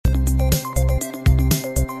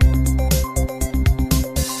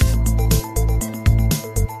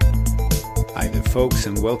folks,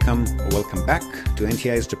 and welcome back to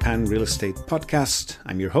NTI's Japan Real Estate Podcast.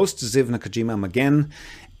 I'm your host, Ziv Nakajima again,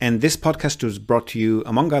 and this podcast was brought to you,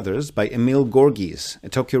 among others, by Emil Gorgis, a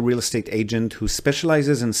Tokyo real estate agent who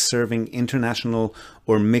specializes in serving international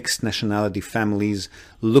or mixed nationality families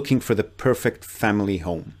looking for the perfect family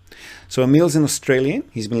home. So Emil's an Australian.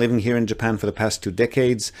 He's been living here in Japan for the past 2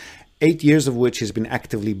 decades, 8 years of which he's been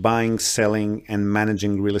actively buying, selling, and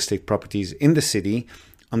managing real estate properties in the city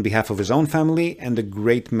on behalf of his own family and a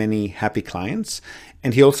great many happy clients.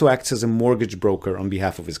 And he also acts as a mortgage broker on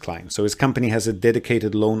behalf of his clients. So his company has a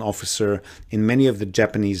dedicated loan officer in many of the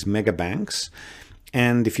Japanese mega banks.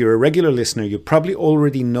 And if you're a regular listener, you probably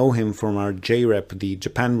already know him from our JREP, the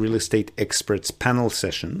Japan Real Estate Experts panel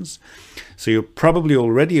sessions. So you're probably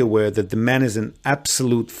already aware that the man is an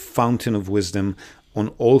absolute fountain of wisdom on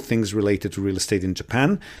all things related to real estate in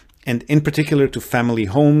Japan, and in particular to family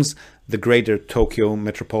homes, the greater Tokyo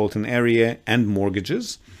metropolitan area, and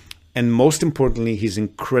mortgages. And most importantly, he's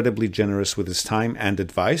incredibly generous with his time and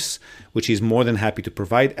advice, which he's more than happy to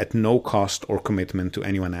provide at no cost or commitment to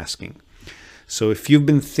anyone asking. So if you've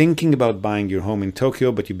been thinking about buying your home in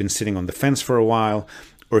Tokyo, but you've been sitting on the fence for a while,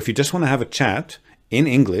 or if you just want to have a chat in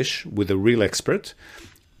English with a real expert,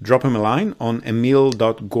 drop him a line on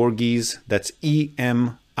emil.gorgis, that's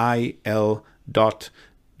emil.gorges,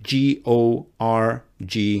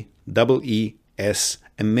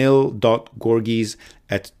 emil.gorgis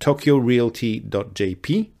at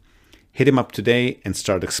tokyorealty.jp. Hit him up today and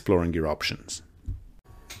start exploring your options.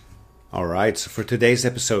 All right, so for today's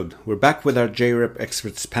episode, we're back with our JREP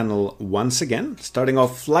Experts panel once again, starting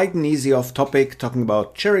off light and easy off topic, talking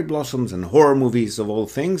about cherry blossoms and horror movies of all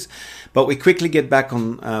things. But we quickly get back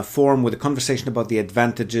on form with a conversation about the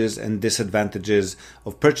advantages and disadvantages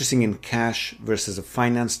of purchasing in cash versus a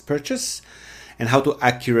financed purchase, and how to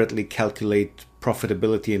accurately calculate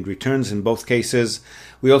profitability and returns in both cases.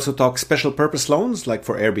 We also talk special purpose loans, like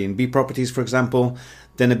for Airbnb properties, for example.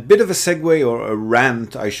 Then a bit of a segue, or a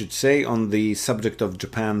rant, I should say, on the subject of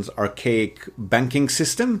Japan's archaic banking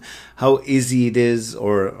system, how easy it is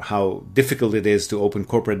or how difficult it is to open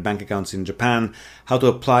corporate bank accounts in Japan, how to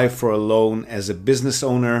apply for a loan as a business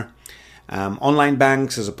owner, online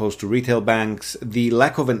banks as opposed to retail banks, the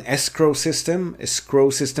lack of an escrow system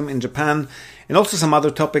in Japan, and also some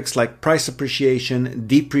other topics like price appreciation,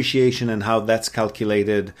 depreciation and how that's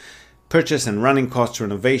calculated, purchase and running costs,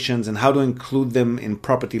 renovations, and how to include them in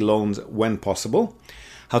property loans when possible,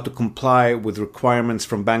 how to comply with requirements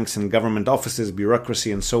from banks and government offices, bureaucracy,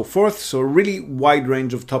 and so forth. So a really wide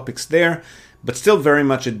range of topics there, but still very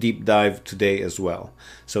much a deep dive today as well.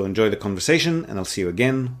 So enjoy the conversation, and I'll see you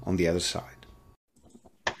again on the other side.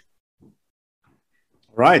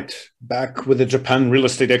 Right, back with the Japan Real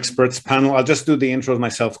Estate Experts panel. I'll just do the intro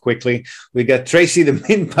myself quickly. We got Tracy, the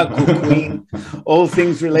Minpaku Queen, all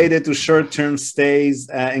things related to short-term stays,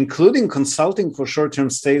 including consulting for short-term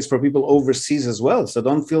stays for people overseas as well. So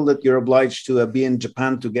don't feel that you're obliged to be in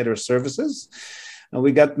Japan to get her services.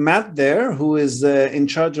 We got Matt there, who is in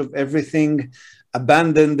charge of everything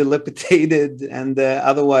abandoned, dilapidated, and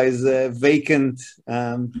otherwise vacant,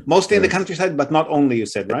 mostly in the countryside, but not only, you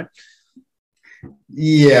said, right?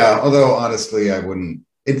 Yeah, although honestly, I wouldn't.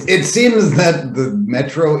 It seems that the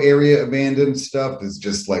metro area abandoned stuff is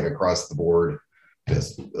just like across the board,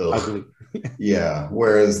 just ugly. Yeah,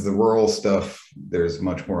 whereas the rural stuff, there's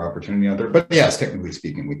much more opportunity out there. But yes, technically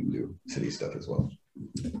speaking, we can do city stuff as well.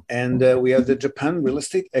 And we have the Japan Real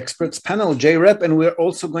Estate Experts panel, JREP, and we're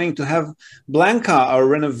also going to have Blanca, our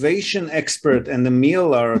renovation expert, and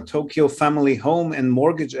Emil, our Tokyo family home and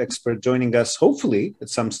mortgage expert, joining us hopefully at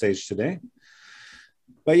some stage today.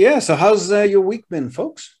 But yeah, so how's your week been,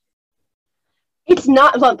 folks? It's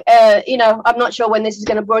not, look, I'm not sure when this is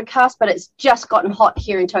going to broadcast, but it's just gotten hot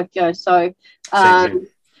here in Tokyo. So, kind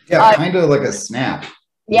of like a snap.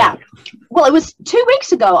 Yeah. Well, it was 2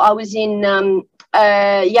 weeks ago. I was in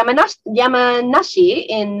Yamanashi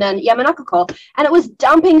in Yamanakako, and it was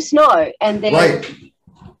dumping snow. And then, right.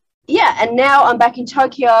 Yeah, and now I'm back in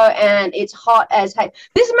Tokyo, and it's hot as heck.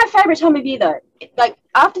 This is my favorite time of year, though. Like,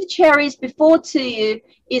 after the cherries, before Tsuyu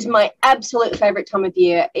is my absolute favorite time of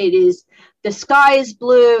year. It is, the sky is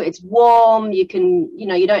blue, it's warm, you can,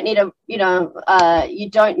 you don't need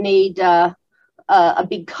a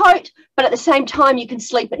big coat, but at the same time, you can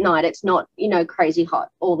sleep at night. It's not, crazy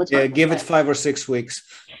hot all the time. Yeah, give it 5 or 6 weeks.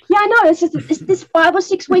 Yeah, I know. It's this 5 or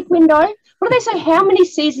 6 week window. What do they say? How many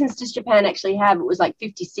seasons does Japan actually have? It was like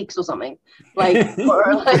 56 or something. Like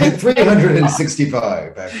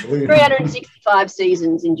 365, actually. 365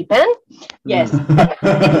 seasons in Japan. Yes.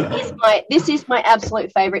 This is my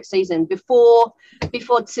absolute favorite season before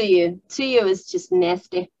Tsuyu. Tsuyu is just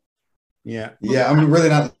nasty. Yeah. Yeah, I'm really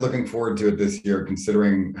not looking forward to it this year,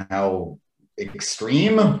 considering how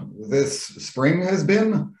extreme this spring has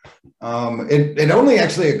been. It only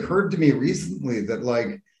actually occurred to me recently that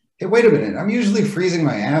like, hey, wait a minute, I'm usually freezing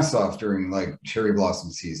my ass off during like cherry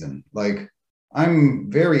blossom season. Like,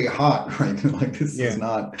 I'm very hot right now. Like, this is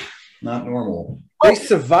not normal. They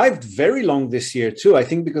survived very long this year too. I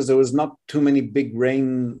think because there was not too many big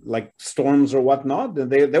rain, like storms or whatnot.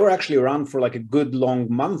 They were actually around for like a good long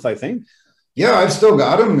month, I think. Yeah, I've still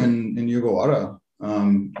got them in Yugawara.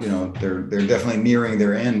 You know, they're definitely nearing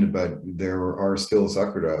their end, but there are still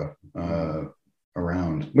sakura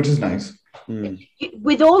around, which is nice.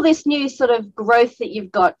 With all this new sort of growth that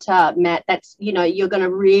you've got, Matt, that's, you know, you're going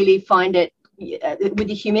to really find it with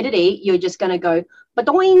the humidity. You're just going to go,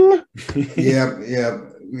 ba-doing. Yeah.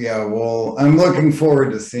 Well, I'm looking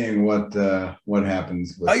forward to seeing what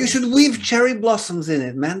happens. With you should weave cherry blossoms in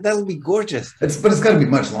it, man. That'll be gorgeous. But it's got to be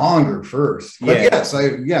much longer first. But yes,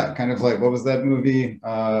 kind of like, what was that movie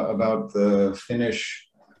about the Finnish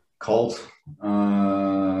cult?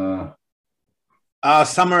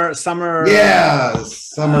 Summer. Yeah,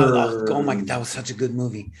 Summer. Oh my, that was such a good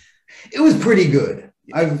movie. It was pretty good.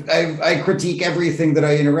 I critique everything that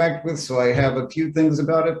I interact with, so I have a few things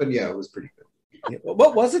about it. But yeah, it was pretty good.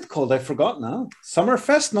 What was it called? I forgot now.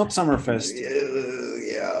 Summerfest, not Summerfest.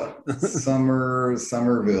 Yeah,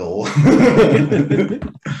 Somerville.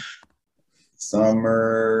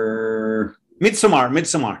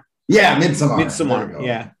 Midsommar. Yeah, Midsommar.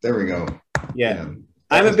 Yeah. There we go. Yeah.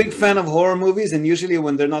 I'm a big fan of horror movies, and usually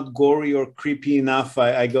when they're not gory or creepy enough,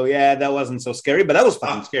 I go, yeah, that wasn't so scary, but that was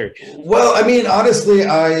fucking scary. Well, I mean, honestly,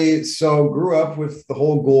 I grew up with the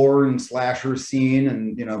whole gore and slasher scene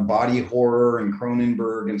and, you know, body horror and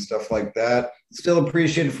Cronenberg and stuff like that. Still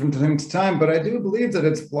appreciate it from time to time, but I do believe that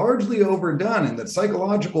it's largely overdone and that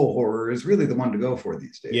psychological horror is really the one to go for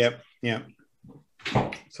these days. Yep.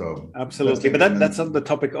 So absolutely, but that's on the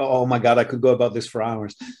topic. Oh my god, I could go about this for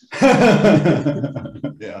hours.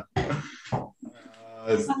 Yeah.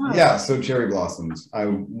 So cherry blossoms.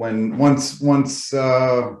 Once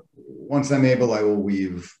I'm able, I will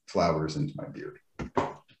weave flowers into my beard.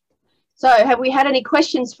 So have we had any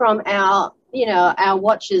questions from our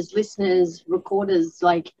watchers, listeners, recorders?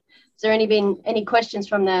 Like, has there been any questions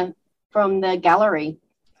from the gallery?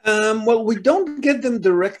 Well, we don't get them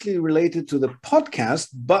directly related to the podcast,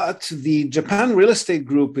 but the Japan Real Estate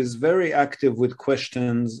Group is very active with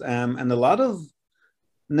questions, and a lot of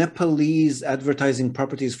Nepalese advertising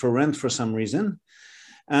properties for rent for some reason.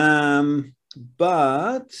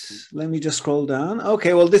 But let me just scroll down.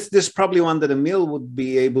 Okay, well, this is probably one that Emil would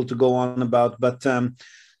be able to go on about, but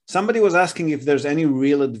somebody was asking if there's any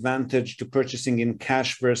real advantage to purchasing in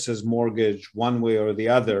cash versus mortgage one way or the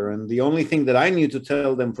other. And the only thing that I knew to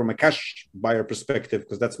tell them from a cash buyer perspective,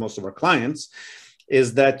 because that's most of our clients,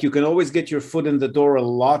 is that you can always get your foot in the door a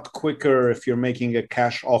lot quicker if you're making a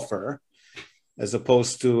cash offer, as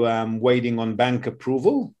opposed to waiting on bank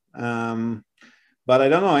approval. But I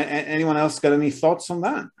don't know. Anyone else got any thoughts on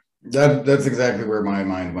that? That's exactly where my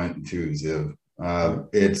mind went to, Ziv.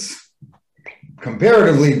 It's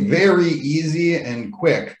comparatively very easy and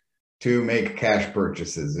quick to make cash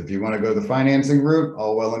purchases. If you want to go the financing route,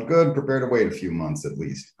 all well and good. Prepare to wait a few months at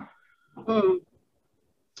least.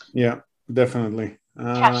 Yeah, definitely.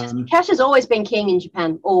 Cash has always been king in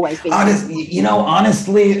Japan. Always been. Honestly,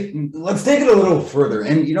 let's take it a little further.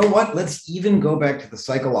 And you know what? Let's even go back to the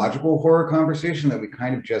psychological horror conversation that we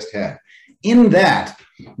kind of just had. In that,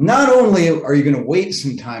 not only are you going to wait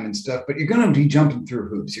some time and stuff, but you're going to be jumping through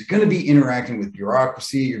hoops. You're going to be interacting with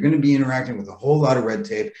bureaucracy. You're going to be interacting with a whole lot of red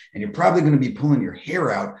tape, and you're probably going to be pulling your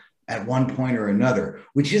hair out at one point or another,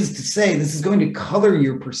 which is to say this is going to color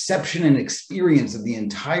your perception and experience of the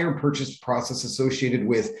entire purchase process associated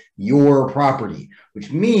with your property,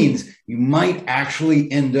 which means you might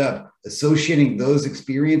actually end up associating those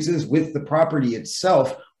experiences with the property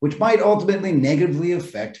itself, which might ultimately negatively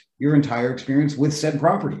affect your entire experience with said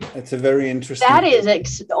property. That's a very interesting. That is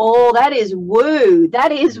that is woo.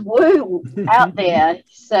 That is woo out there.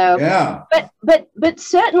 So yeah. But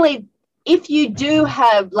certainly, if you do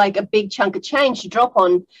have like a big chunk of change to drop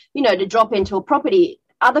on, to drop into a property,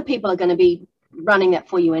 other people are going to be running that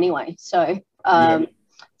for you anyway. So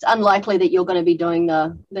it's unlikely that you're going to be doing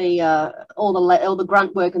all the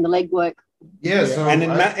grunt work and the leg work. Yeah. So and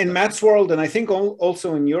in Matt's world, and I think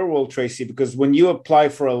also in your world, Tracy, because when you apply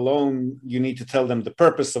for a loan, you need to tell them the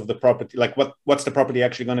purpose of the property, like what's the property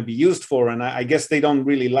actually going to be used for. And I guess they don't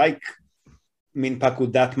really like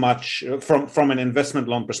Minpaku that much from an investment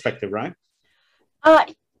loan perspective, right?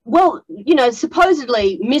 well,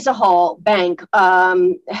 supposedly Mizuho Bank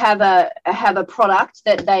have a product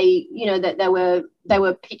that they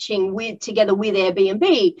were pitching together with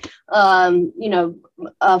Airbnb.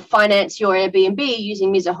 Finance your Airbnb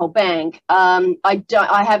using Mizuho Bank.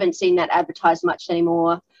 I haven't seen that advertised much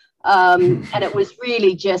anymore, and it was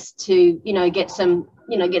really just to get some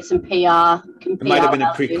PR. It might have been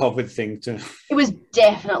a pre-COVID thing too. It was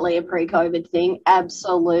definitely a pre-COVID thing.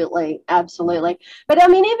 Absolutely. But I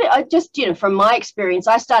mean, even just from my experience,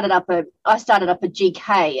 I started up a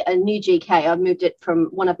GK, a new GK. I moved it from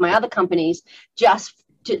one of my other companies just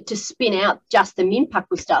to spin out just the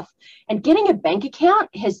Minpaku stuff. And getting a bank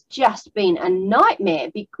account has just been a nightmare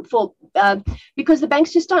because the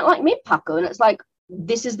banks just don't like Minpaku, and it's like,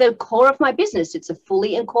 this is the core of my business. It's a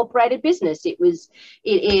fully incorporated business. It is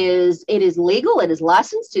legal. It is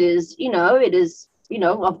licensed. I've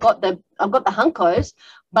got the hunkos,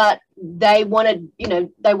 but they wanted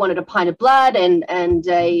a pint of blood and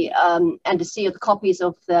to see the copies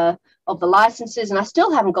of the licenses, and I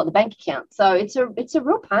still haven't got the bank account. So it's a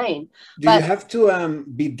real pain. Do you have to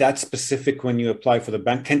be that specific when you apply for the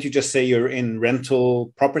bank? Can't you just say you're in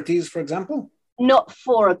rental properties, for example? Not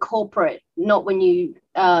for a corporate, not when you,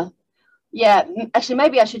 actually,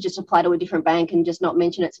 maybe I should just apply to a different bank and just not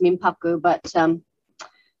mention it's Minpaku, but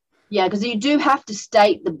because you do have to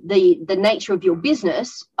state the nature of your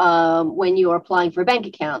business when you're applying for a bank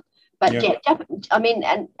account. But I mean,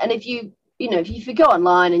 and if if you go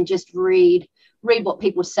online and just read what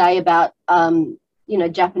people say about,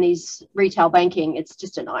 Japanese retail banking, it's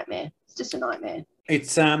just a nightmare.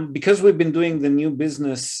 It's because we've been doing the new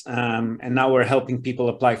business and now we're helping people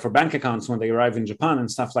apply for bank accounts when they arrive in Japan and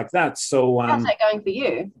stuff like that. So how's that going for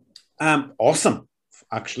you? Awesome,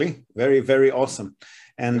 actually. Very, very awesome.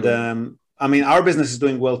 And I mean, our business is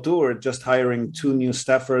doing well too. We're just hiring 2 new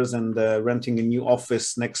staffers and renting a new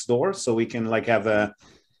office next door, so we can have a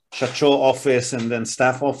Shacho office and then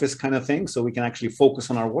staff office kind of thing, so we can actually focus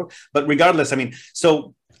on our work. But regardless, I mean,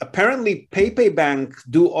 so apparently PayPay Bank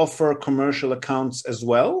do offer commercial accounts as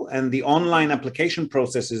well, and the online application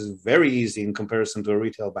process is very easy in comparison to a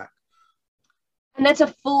retail bank. And that's a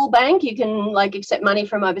full bank. You can accept money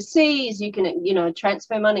from overseas. You can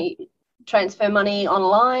transfer money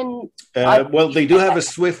online. Well, they do have a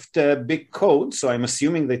Swift big code, so I'm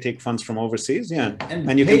assuming they take funds from overseas. Yeah,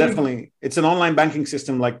 and you can definitely. It's an online banking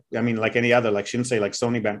system, like any other, like Shinsei, like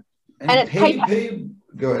Sony Bank. And it's PayPay.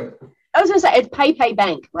 Go ahead. I was going to say it's PayPay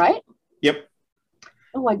Bank, right? Yep.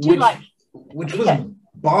 Oh, I do which was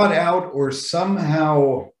bought out, or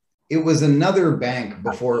somehow it was another bank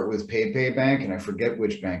before it was PayPay Bank, and I forget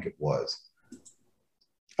which bank it was.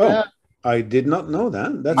 Oh, I did not know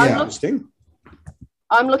that. That's interesting.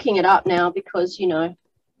 I'm looking it up now because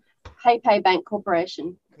PayPay Bank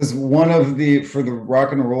Corporation. Because for the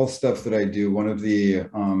rock and roll stuff that I do, one of the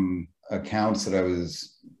accounts that I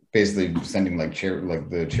was basically sending the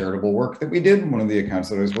charitable work that we did, one of the accounts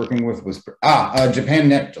that I was working with was Japan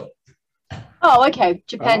Netto. Oh, okay.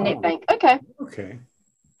 Japan Net Bank. Okay.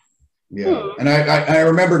 Yeah. And I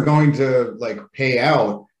remember going to pay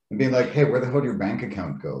out and being like, hey, where the hell did your bank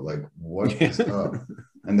account go? What is up?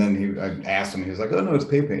 And then I asked him, he was like, oh no, it's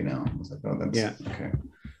PayPay now. I was like, oh, that's okay.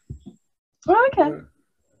 Oh, okay.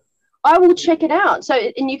 I will check it out. So,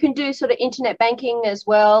 and you can do sort of internet banking as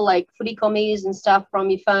well, like footy-commies and stuff from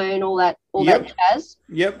your phone, all that jazz.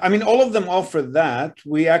 Yep. I mean, all of them offer that.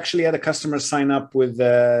 We actually had a customer sign up with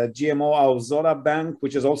GMO Aozora Bank,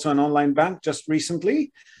 which is also an online bank, just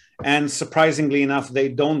recently. And surprisingly enough, they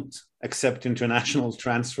don't accept international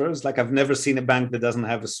transfers. I've never seen a bank that doesn't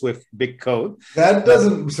have a Swift big code. That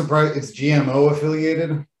doesn't surprise. It's GMO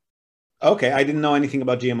affiliated. Okay, I didn't know anything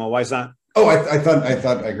about GMO. Why is that? Oh, I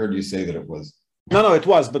thought I heard you say that it was. No, it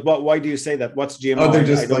was. But why do you say that? What's GMO? Oh, they're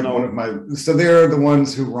just one of my. So they're the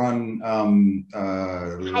ones who run.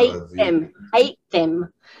 Hate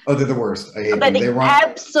them. Oh, they're the worst. I hate them. They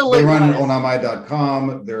run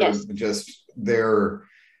onamai.com. They're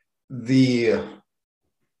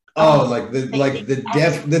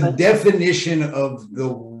the definition of the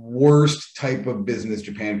worst type of business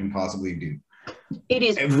Japan can possibly do. It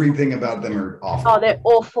is. Everything about them are awful. Oh, they're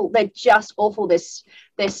awful. They're just awful. They're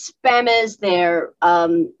spammers. They're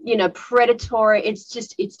predatory. It's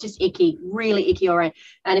just icky, really icky. All right.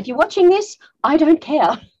 And if you're watching this, I don't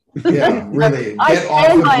care. Yeah, really. Get off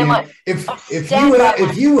of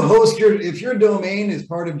if your domain is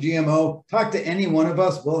part of GMO, talk to any one of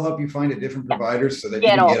us. We'll help you find a different provider so that you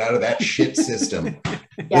can get out of that shit system.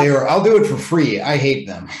 I'll do it for free. I hate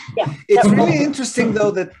them. Yeah. It's really interesting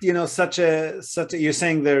though that such a you're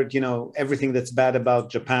saying there, everything that's bad about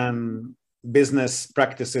Japan business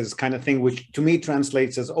practices kind of thing, which to me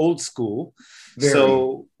translates as old school. Very.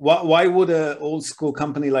 So why would an old school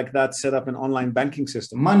company like that set up an online banking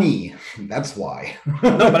system? Money. That's why.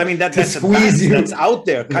 No, but I mean, that's out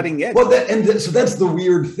there, cutting edge. Well, so that's the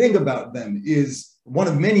weird thing about them, is one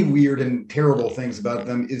of many weird and terrible things about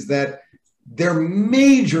them is that they're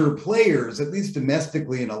major players, at least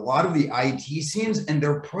domestically, in a lot of the IT scenes, and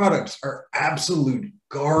their products are absolute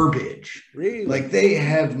garbage. Really? Like, they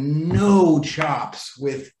have no chops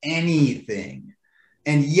with anything.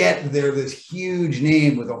 And yet they're this huge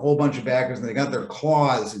name with a whole bunch of backers, and they got their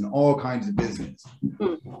claws in all kinds of business.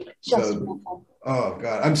 Oh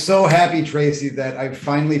God, I'm so happy, Tracy, that I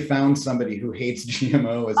finally found somebody who hates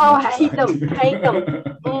GMO as much as I do. Hate them.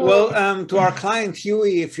 Well, to our client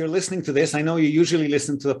Huey, if you're listening to this, I know you usually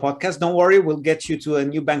listen to the podcast. Don't worry, we'll get you to a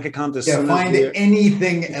new bank account as soon find as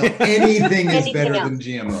anything is better than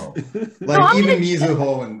GMO. Like even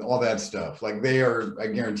Mizuho and all that stuff. Like they are, I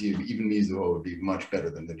guarantee you, even Mizuho would be much better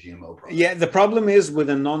than the GMO product. Yeah, the problem is with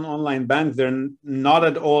a non-online bank, they're not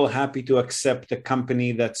at all happy to accept a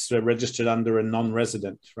company that's registered under a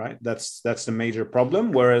non-resident, right? That's the major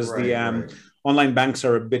problem. Whereas the online banks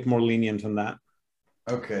are a bit more lenient on that.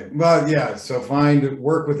 Okay. Well, yeah. So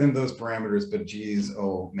work within those parameters, but geez,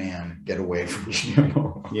 oh man, get away from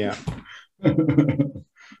GMO. Yeah.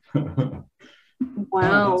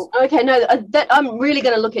 Wow. Okay. No, I'm really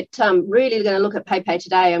going to look at PayPay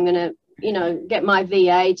today. I'm going to, get my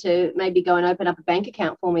VA to maybe go and open up a bank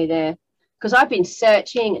account for me there, because I've been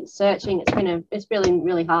searching and searching. It's really,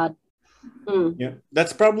 really hard. Yeah,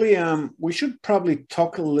 that's probably we should probably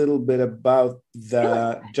talk a little bit about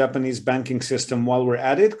the Japanese banking system while we're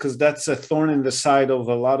at it, because that's a thorn in the side of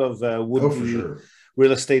a lot of would-be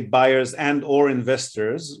real estate buyers and or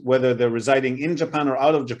investors, whether they're residing in Japan or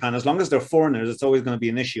out of Japan. As long as they're foreigners, it's always going to be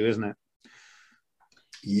an issue, isn't it?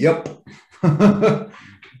 Yep.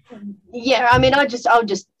 Yeah, I mean, I'll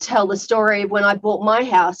just tell the story of when I bought my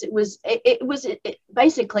house. It was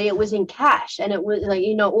basically in cash, and it was like,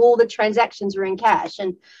 all the transactions were in cash,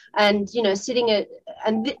 and this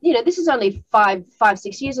is only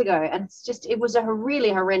 6 years ago, and it was a really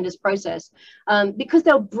horrendous process, because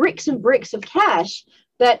there were bricks and bricks of cash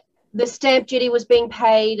that the stamp duty was being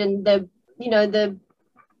paid, and the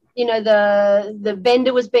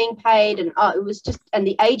vendor was being paid, and it was just, and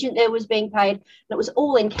the agent there was being paid, and it was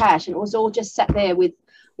all in cash, and it was all just sat there with,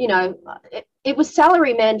 it was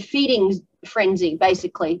salaryman feeding frenzy,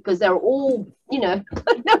 basically, because they're all,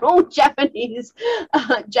 they're all Japanese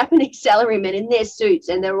salarymen in their suits,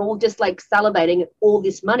 and they're all just like salivating at all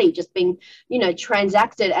this money just being,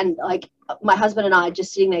 transacted, and like my husband and I are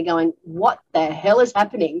just sitting there going, what the hell is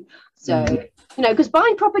happening? So, because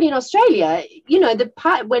buying property in Australia, the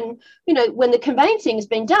part when the conveyancing has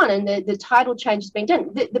been done and the title change has been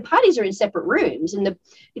done, the parties are in separate rooms, and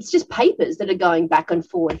it's just papers that are going back and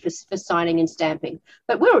forward for signing and stamping.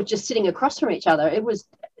 But we're all just sitting across from each other. It was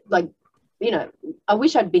like, I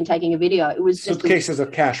wish I'd been taking a video. It was just suitcases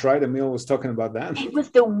of cash, right? Emil was talking about that. It was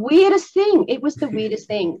the weirdest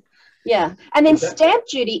thing. Yeah. And then stamp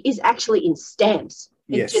duty is actually in stamps.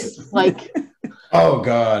 It's just like... Oh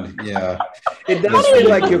God, yeah. It does feel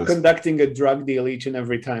like you're conducting a drug deal each and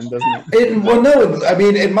every time, doesn't it? Well, no, I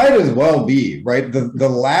mean, it might as well be, right? The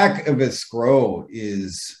lack of escrow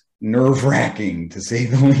is nerve-wracking, to say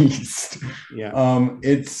the least. Yeah.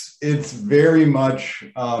 It's very much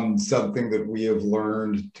something that we have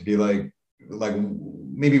learned to be like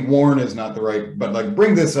maybe warn is not the right, but like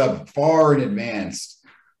bring this up far in advance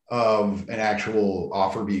of an actual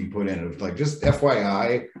offer being put in, of like, just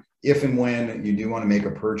FYI, if and when you do want to make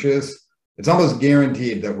a purchase, it's almost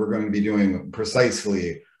guaranteed that we're going to be doing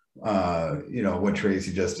precisely, what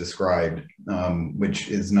Tracy just described, which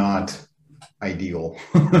is not ideal.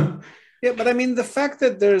 Yeah, but I mean, the fact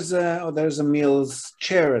that there's Emil's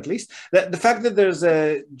chair, at least, the fact that there's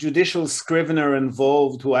a judicial scrivener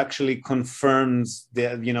involved who actually confirms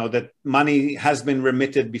that money has been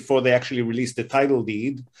remitted before they actually release the title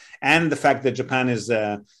deed, and the fact that Japan is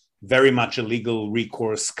very much a legal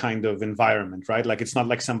recourse kind of environment, right? Like, it's not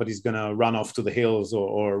like somebody's going to run off to the hills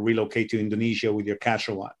or relocate to Indonesia with your cash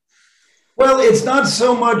or what. Well, it's not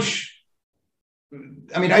so much.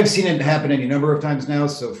 I mean, I've seen it happen any number of times now.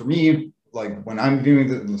 So for me, like when I'm viewing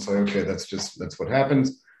this, it's like, okay, that's what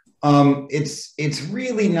happens. It's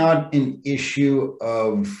really not an issue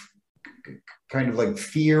of kind of like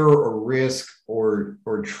fear or risk or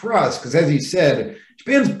trust, because as you said,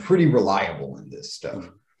 Japan's pretty reliable in this stuff.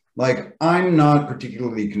 Like, I'm not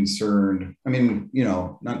particularly concerned. I mean,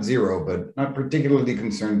 not zero, but not particularly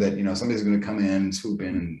concerned that, somebody's going to come in, swoop in,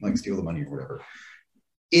 and like steal the money or whatever.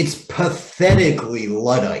 It's pathetically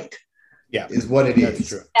Luddite Yeah, is what it that's is.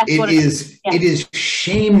 true. That's what it is. Yeah. It is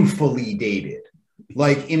shamefully dated,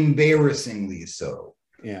 like embarrassingly so.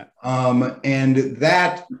 Yeah. And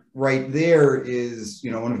that right there is,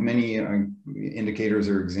 one of many indicators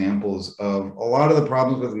or examples of a lot of the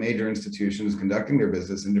problems with major institutions conducting their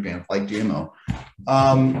business in Japan, like GMO,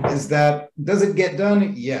 is that, does it get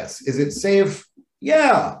done? Yes. Is it safe?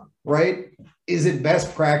 Yeah. Right. Is it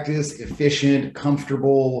best practice, efficient,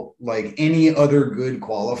 comfortable, like any other good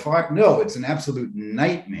qualifier? No, it's an absolute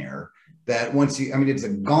nightmare. That once it's a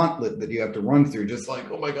gauntlet that you have to run through, just like,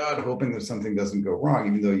 oh my God, hoping that something doesn't go wrong,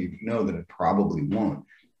 even though you know that it probably won't.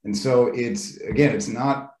 And so it's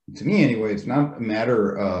not, to me anyway, it's not a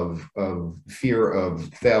matter of fear of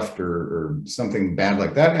theft or something bad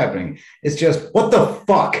like that happening. It's just, what the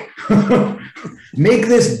fuck? Make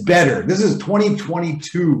this better. This is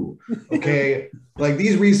 2022, okay? Like,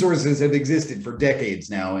 these resources have existed for decades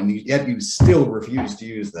now, and yet you still refuse to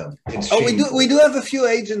use them. It's shameful. We do have a few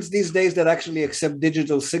agents these days that actually accept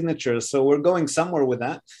digital signatures, so we're going somewhere with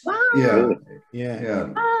that. Wow. Yeah.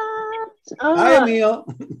 Hi, Emil.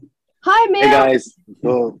 Hi, Emil. Hey guys.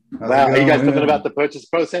 Cool. How's Wow. it Are you guys going? talking about the purchase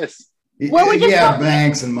process? Well, we're just talking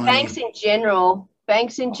banks and money. Banks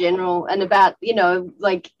in general, and about,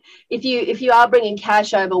 like, if you are bringing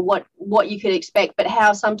cash over, what you could expect, but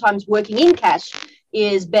how sometimes working in cash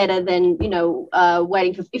is better than,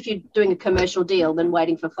 waiting for, if you're doing a commercial deal, than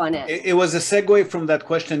waiting for finance. It was a segue from that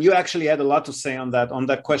question. You actually had a lot to say on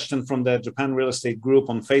that question from the Japan Real Estate Group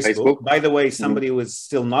on Facebook. By the way, somebody who is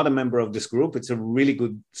still not a member of this group, it's a really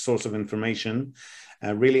good source of information,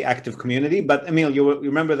 a really active community. But Emil, you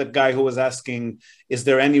remember the guy who was asking, is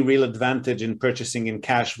there any real advantage in purchasing in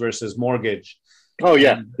cash versus mortgage? Oh,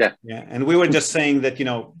 yeah. Yeah. And we were just saying that,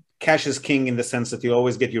 cash is king in the sense that you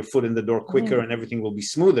always get your foot in the door quicker and everything will be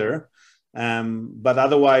smoother. But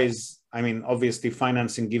otherwise, obviously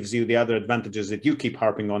financing gives you the other advantages that you keep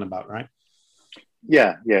harping on about, right?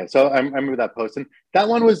 Yeah. So I remember that post. And that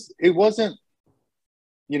one it wasn't,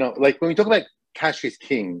 like when we talk about cash is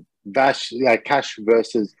king, cash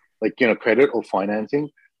versus credit or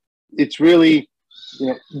financing, it's really,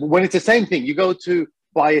 when it's the same thing, you go to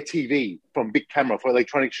buy a TV from Big Camera for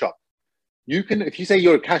electronic shop. You can, if you say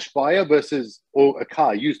you're a cash buyer or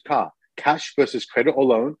a used car, cash versus credit or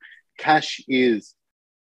loan, cash is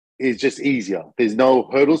just easier. There's no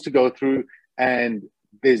hurdles to go through, and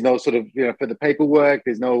there's no sort of, for the paperwork,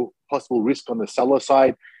 there's no possible risk on the seller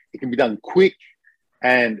side. It can be done quick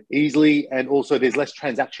and easily, and also there's less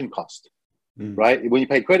transaction cost, right? When you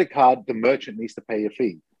pay credit card, the merchant needs to pay a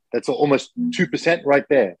fee. That's almost 2% right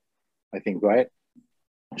there, I think, right?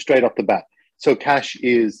 Straight off the bat. So cash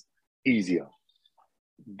is easier.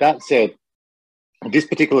 That said, this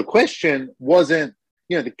particular question wasn't,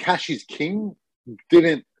 the cash is king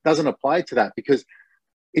doesn't apply to that, because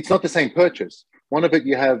it's not the same purchase. One of it,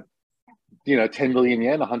 you have, 10 million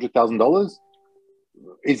yen, $100,000.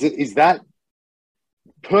 Is that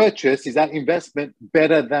purchase, is that investment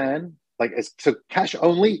better than, so cash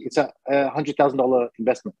only, it's a $100,000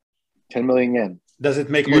 investment, 10 million yen. Does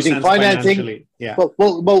it make more sense financially? Yeah.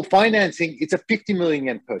 Well, financing, it's a 50 million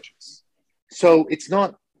yen purchase. So it's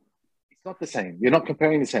not the same. You're not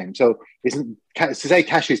comparing the same. So to say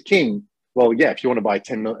cash is king, well, yeah, if you want to buy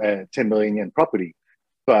 10 million yen property,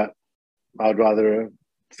 but I'd rather a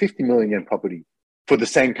 50 million yen property for the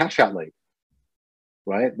same cash outlay,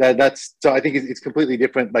 right? So I think it's completely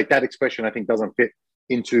different. Like, that expression, I think, doesn't fit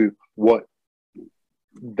into what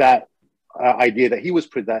that idea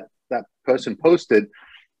that that person posted,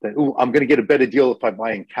 that, I'm going to get a better deal if I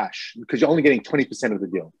buy in cash, because you're only getting 20% of the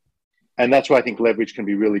deal. And that's why I think leverage can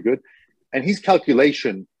be really good. And his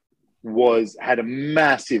calculation had a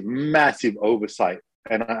massive, massive oversight.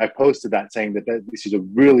 And I posted that saying that this is a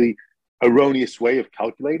really erroneous way of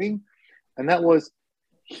calculating. And that was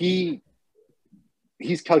his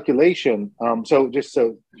calculation. So just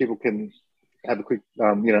so people can have a quick,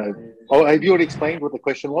 have you already explained what the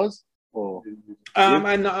question was? Or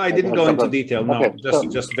I didn't go into detail. No, okay.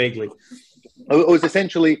 just vaguely. It was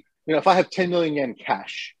essentially, if I have 10 million yen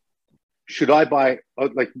cash, should I buy?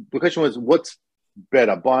 The question was, what's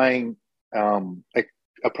better, buying a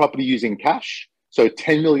property using cash, so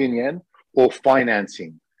 10 million yen, or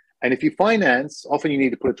financing? And if you finance, often you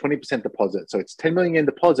need to put a 20% deposit. So it's 10 million yen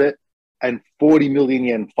deposit and 40 million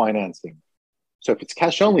yen financing. So if it's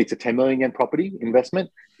cash only, it's a 10 million yen property investment.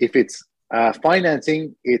 If it's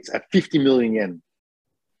financing, it's a 50 million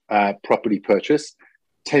yen property purchase.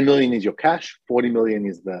 10 million is your cash, 40 million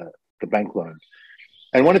is the bank loan.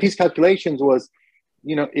 And one of his calculations was,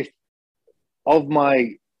 if of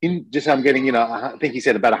I'm getting, I think he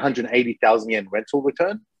said about 180,000 yen rental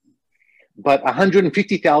return, but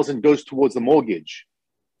 150,000 goes towards the mortgage.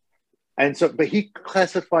 And so, but he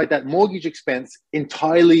classified that mortgage expense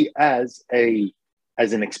entirely as an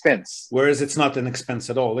expense. Whereas it's not an expense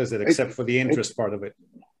at all, is it? Except for the interest part of it.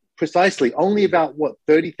 Precisely. Only about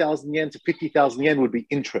 30,000 yen to 50,000 yen would be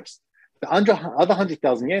interest. The other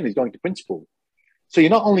 100,000 yen is going to principal. So you're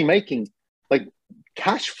not only making like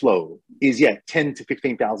cash flow is 10 to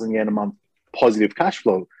 15,000 yen a month positive cash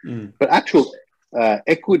flow, but actual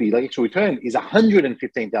equity, like actual return, is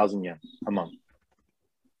 115,000 yen a month,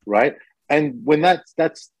 right? And when that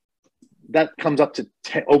comes up to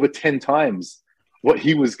over 10 times what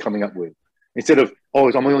he was coming up with, instead of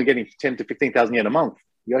I'm only getting 10 to 15,000 yen a month,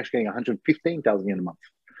 you're actually getting 115,000 yen a month,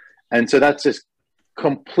 and so that's just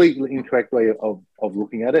completely incorrect way of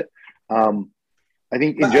looking at it. I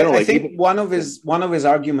think in general, I think one of his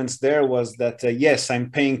arguments there was that yes, I'm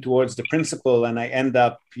paying towards the principal, and I end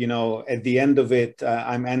up, at the end of it,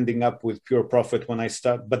 I'm ending up with pure profit when I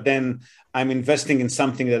start. But then I'm investing in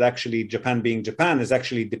something that actually, Japan being Japan, is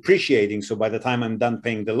actually depreciating. So by the time I'm done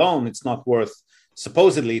paying the loan, it's not worth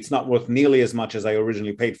nearly as much as I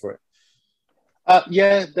originally paid for it.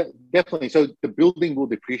 Definitely. So the building will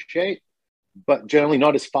depreciate, but generally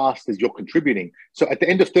not as fast as you're contributing. So at the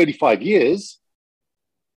end of 35 years,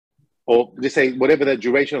 or just say whatever the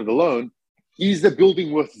duration of the loan, is the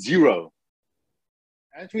building worth zero?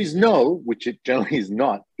 The answer is no, which it generally is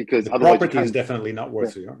not, because the property is definitely not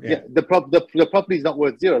worth zero. The property is not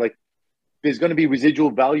worth zero. Like there's going to be residual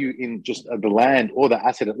value in just the land or the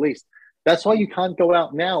asset at least. That's why you can't go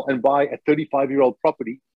out now and buy a 35-year-old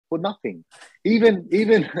property for nothing. Even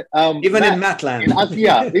in Matland, in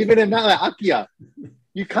Akia,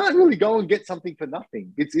 you can't really go and get something for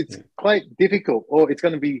nothing. It's quite difficult, or it's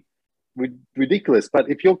going to be ridiculous. But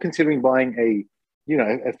if you're considering buying a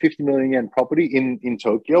 50 million yen property in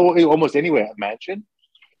Tokyo or almost anywhere, a mansion,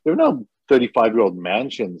 there are no 35-year-old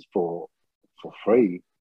mansions for free.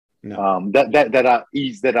 No. That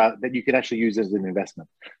you can actually use as an investment.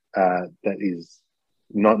 That is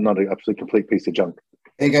not an absolutely complete piece of junk.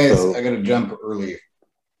 Hey guys, I got to jump early.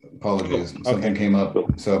 Apologies, something came up,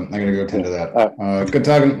 so I got to go attend to that. Good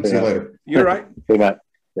talking. See you later. You're right. See you, Matt.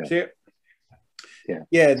 See you.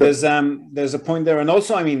 Yeah, there's a point there, and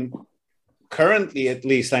also, I mean, currently at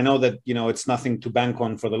least, I know that it's nothing to bank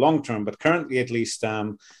on for the long term, but currently at least,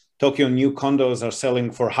 Tokyo new condos are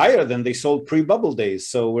selling for higher than they sold pre-bubble days.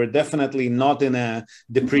 So we're definitely not in a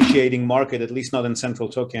depreciating market, at least not in central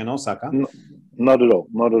Tokyo and Osaka. Not at all.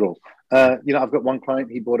 Not at all. I've got one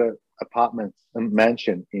client. He bought a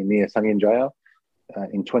mansion near Sangenjaya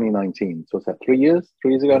in 2019. So it's that 3 years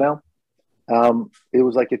ago now. It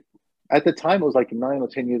was like at the time it was like 9 or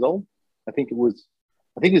 10 years old. I think it was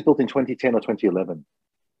built in 2010 or 2011.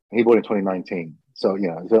 He bought it in 2019. So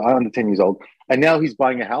so under 10 years old. And now he's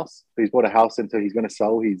buying a house. So he's bought a house, and so he's going to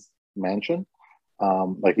sell his mansion.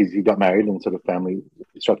 He got married, and sort of family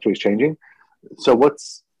structure is changing. So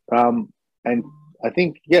and I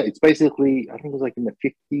think it's basically, I think it was like in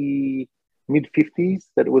the mid-50s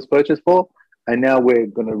that it was purchased for, and now we're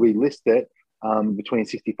going to relist it between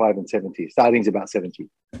 65 and 70. Starting's about 70,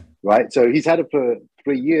 right? So he's had it for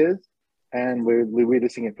 3 years, and we're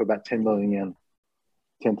relisting it for about 10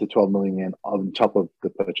 to 12 million yen on top of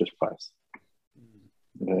the purchase price.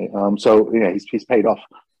 Okay, he's paid off.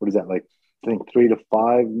 What is that, like? I think 3 to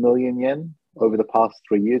 5 million yen over the past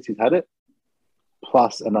 3 years he's had it,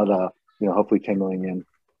 plus another, hopefully 10 million yen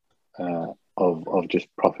of just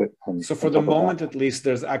profit. So for the moment, at least,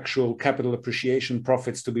 there's actual capital appreciation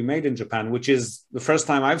profits to be made in Japan, which is the first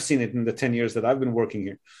time I've seen it in the 10 years that I've been working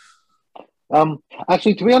here.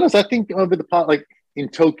 Actually, to be honest, I think over the part, like in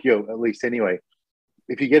Tokyo, at least anyway,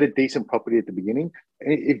 if you get a decent property at the beginning,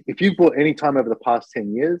 if you bought any time over the past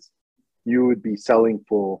 10 years, you would be selling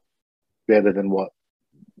for better than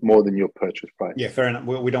more than your purchase price. Yeah, fair enough.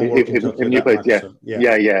 We don't work in Tokyo that much, yeah.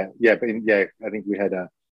 But I think we had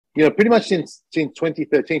pretty much since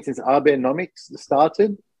 2013, since Abenomics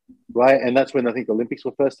started, right? And that's when I think the Olympics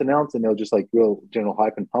were first announced, and they were just like real general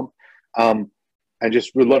hype and pump, and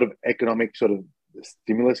just a lot of economic sort of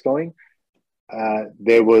stimulus going.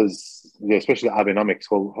 There was, especially the Abenomics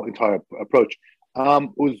whole entire approach,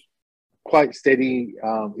 was quite steady.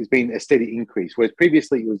 It's been a steady increase, whereas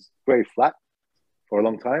previously it was very flat for a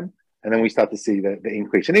long time, and then we start to see the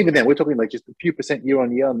increase. And even then, we're talking like just a few percent year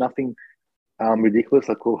on year, nothing ridiculous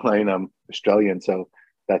like we're in Australia. And so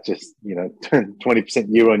that's just 20%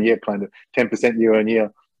 year on year, kind of 10% year on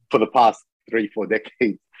year for the past 3-4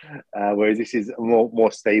 decades. Whereas this is a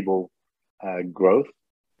more stable growth.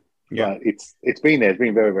 Yeah, but it's been there. It's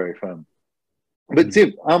been very, very firm. But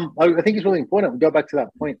Tim, I think it's really important. We go back to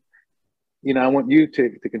that point. I want you to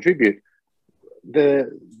contribute.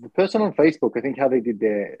 the person on Facebook, I think how they did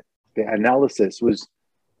their analysis was,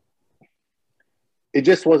 it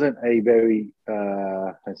just wasn't a very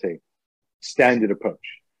I say standard approach.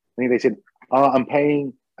 I think they said, I'm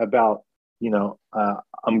paying about,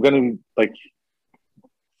 I'm going to like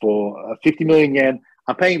for 50 million yen,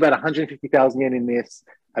 I'm paying about 150,000 yen in this,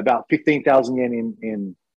 about 15,000 yen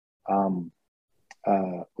in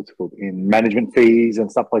what's it called, in management fees and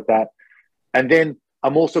stuff like that. And then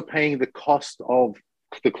I'm also paying the cost of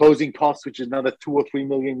the closing costs, which is another 2 or 3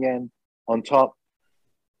 million yen on top.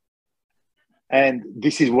 And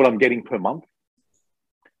this is what I'm getting per month.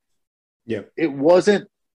 Yeah. It wasn't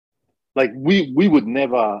like we would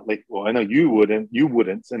never, like, well, I know you wouldn't,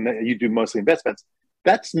 and you do mostly investments.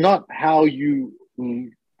 That's not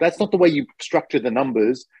that's not the way you structure the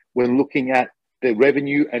numbers when looking at the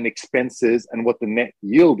revenue and expenses and what the net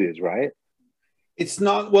yield is, right? It's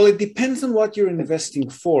not, well, it depends on what you're investing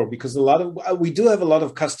for, because we do have a lot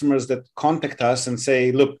of customers that contact us and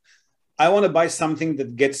say, look, I want to buy something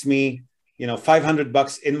that gets me,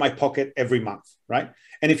 $500 in my pocket every month, right?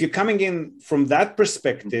 And if you're coming in from that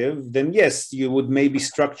perspective, then yes, you would maybe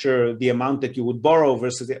structure the amount that you would borrow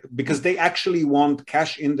versus, because they actually want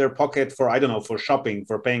cash in their pocket for, I don't know, for shopping,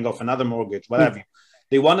 for paying off another mortgage, what have you.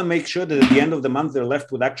 They want to make sure that at the end of the month, they're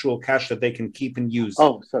left with actual cash that they can keep and use.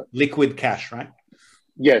 Liquid cash, right?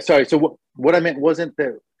 Yeah, sorry. So what I meant wasn't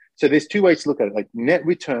that. So there's two ways to look at it, like net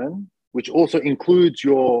return, which also includes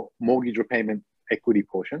your mortgage repayment equity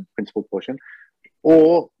portion, principal portion,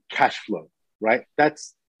 or cash flow, right?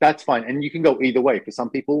 That's fine. And you can go either way. For some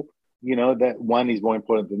people, that one is more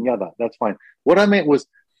important than the other. That's fine. What I meant was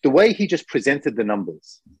the way he just presented the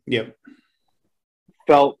numbers. Yeah.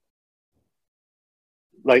 Felt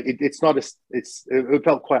like it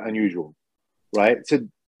felt quite unusual, right? So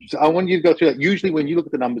I want you to go through that. Usually when you look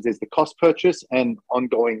at the numbers, there's the cost purchase and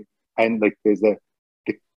ongoing, and like there's the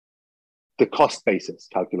cost basis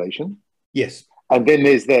calculation. Yes. And then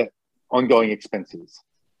there's the ongoing expenses.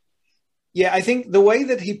 Yeah, I think the way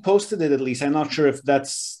that he posted it, at least, I'm not sure if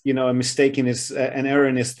that's, a mistake in an error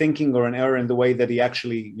in his thinking or an error in the way that he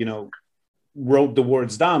actually, wrote the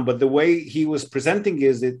words down. But the way he was presenting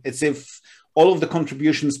it's if all of the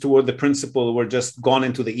contributions toward the principal were just gone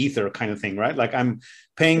into the ether kind of thing, right? Like I'm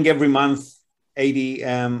paying every month 80,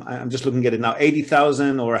 I'm just looking at it now,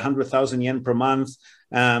 80,000 or 100,000 yen per month.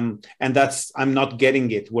 And I'm not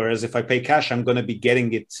getting it. Whereas if I pay cash, I'm going to be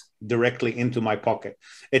getting it directly into my pocket.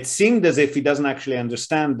 It seemed as if he doesn't actually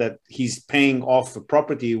understand that he's paying off a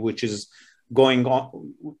property, which is going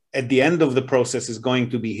on at the end of the process is going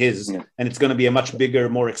to be his. Yeah. And it's going to be a much bigger,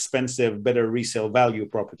 more expensive, better resale value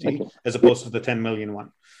property as opposed to the 10 million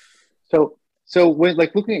one. So when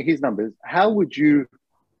like looking at his numbers, how would you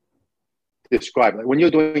describe it? When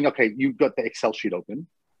you're doing, okay, you've got the Excel sheet open,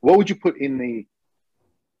 what would you put in the,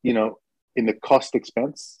 in the cost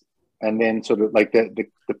expense, and then sort of like the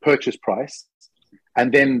purchase price,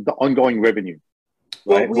 and then the ongoing revenue?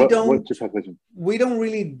 Right? Well, we don't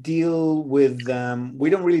really deal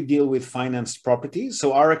with financed properties.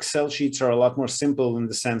 So our Excel sheets are a lot more simple in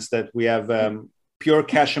the sense that we have pure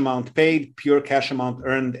cash amount paid, pure cash amount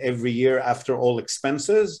earned every year after all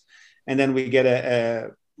expenses, and then we get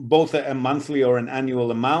both a monthly or an annual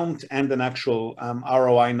amount and an actual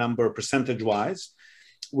ROI number percentage-wise.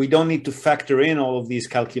 We don't need to factor in all of these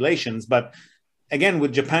calculations, but again,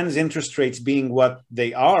 with Japan's interest rates being what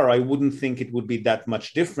they are, I wouldn't think it would be that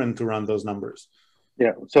much different to run those numbers.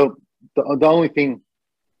 Yeah. So the only thing,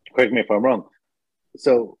 correct me if I'm wrong.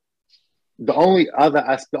 So the only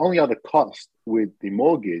other cost with the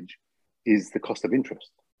mortgage is the cost of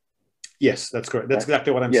interest. Yes, that's correct. That's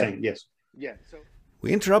exactly what I'm saying. Yes. Yeah. So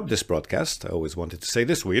we interrupt this broadcast. I always wanted to say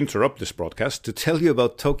this. We interrupt this broadcast to tell you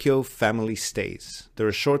about Tokyo Family Stays. They're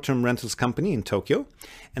a short-term rentals company in Tokyo,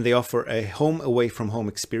 and they offer a home away from home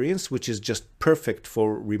experience, which is just perfect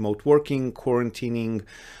for remote working, quarantining,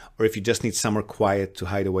 or if you just need somewhere quiet to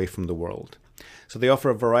hide away from the world. So they offer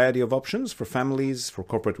a variety of options for families, for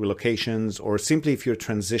corporate relocations, or simply if you're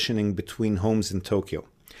transitioning between homes in Tokyo.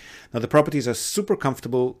 Now, the properties are super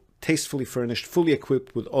comfortable, tastefully furnished, fully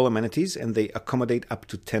equipped with all amenities, and they accommodate up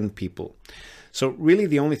to 10 people. So really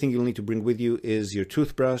the only thing you'll need to bring with you is your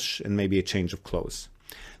toothbrush and maybe a change of clothes.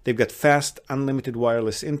 They've got fast, unlimited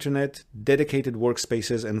wireless internet, dedicated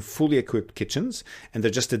workspaces, and fully equipped kitchens, and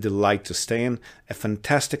they're just a delight to stay in, a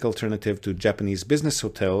fantastic alternative to Japanese business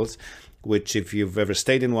hotels, which if you've ever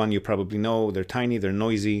stayed in one, you probably know they're tiny, they're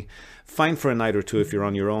noisy, fine for a night or two if you're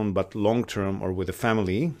on your own, but long-term or with a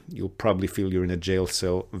family, you'll probably feel you're in a jail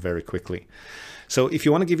cell very quickly. So if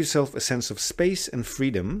you want to give yourself a sense of space and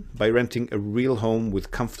freedom by renting a real home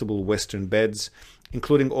with comfortable Western beds,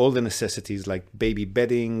 including all the necessities like baby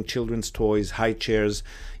bedding, children's toys, high chairs,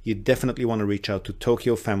 you definitely want to reach out to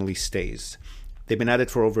Tokyo Family Stays. They've been at it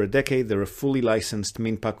for over a decade. They're a fully licensed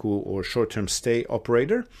Minpaku or short-term stay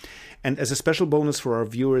operator. And as a special bonus for our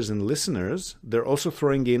viewers and listeners, they're also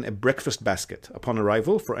throwing in a breakfast basket upon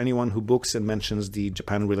arrival for anyone who books and mentions the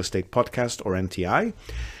Japan Real Estate Podcast or NTI.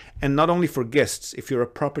 And not only for guests, if you're a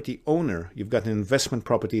property owner, you've got an investment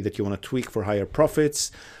property that you want to tweak for higher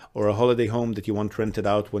profits, or a holiday home that you want rented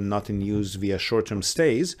out when not in use via short-term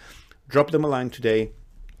stays, drop them a line today.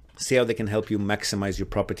 See how they can help you maximize your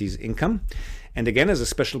property's income. And again, as a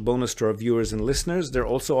special bonus to our viewers and listeners, they're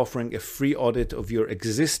also offering a free audit of your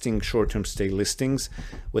existing short-term stay listings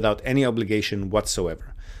without any obligation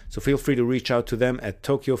whatsoever. So feel free to reach out to them at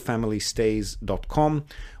tokyofamilystays.com.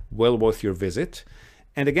 Well worth your visit.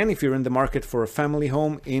 And again, if you're in the market for a family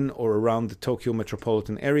home in or around the Tokyo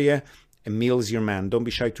metropolitan area, Emil's your man. Don't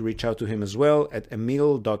be shy to reach out to him as well at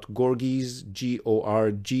emil.gorgies,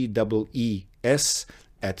 Gorgees,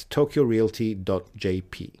 at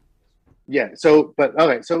tokyorealty.jp. Yeah. So, but all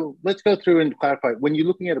right. So let's go through and clarify. When you're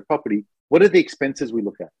looking at a property, what are the expenses we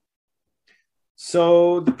look at?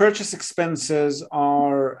 So the purchase expenses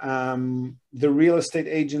are the real estate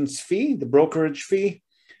agent's fee, the brokerage fee.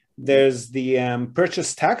 There's the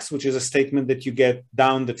purchase tax, which is a statement that you get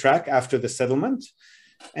down the track after the settlement.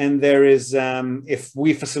 And there is, if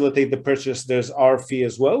we facilitate the purchase, there's our fee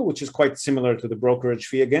as well, which is quite similar to the brokerage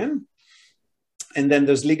fee again. And then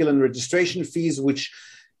there's legal and registration fees, which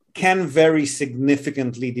can vary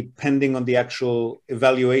significantly depending on the actual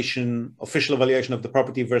evaluation, official evaluation of the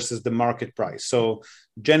property versus the market price. So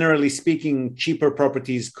generally speaking, cheaper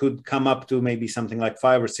properties could come up to maybe something like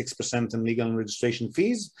 5 or 6% in legal and registration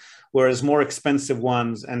fees, whereas more expensive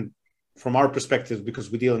ones, and from our perspective,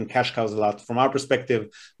 because we deal in cash cows a lot, from our perspective,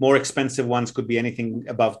 more expensive ones could be anything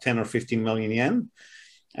above 10 or 15 million yen.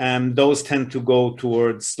 Those tend to go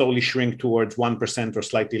towards, slowly shrink towards 1% or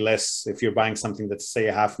slightly less if you're buying something that's, say,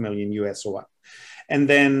 $500,000 US or what. And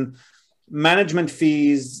then management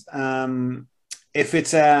fees, if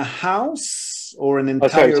it's a house or an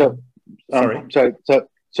entire...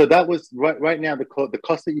 So that was, right now, the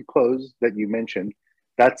cost that you closed, that you mentioned,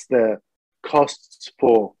 that's the costs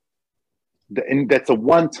for, that's a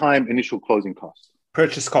one-time initial closing cost.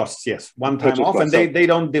 Purchase costs, yes, one time off, and they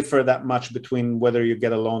don't differ that much between whether you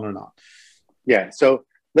get a loan or not. Yeah, so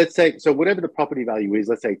let's say, so whatever the property value is,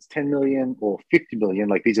 let's say it's 10 million or 50 million,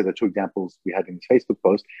 like these are the two examples we had in this Facebook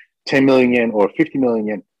post, 10 million yen or 50 million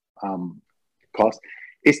yen cost,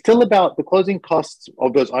 it's still about the closing costs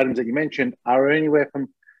of those items that you mentioned are anywhere from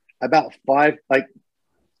about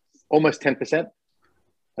almost 10%,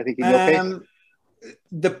 I think in your case.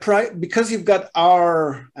 The price, because you've got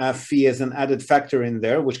our fee as an added factor in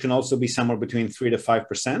there, which can also be somewhere between 3 to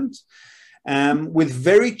 5%. With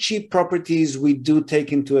very cheap properties, we do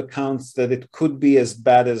take into account that it could be as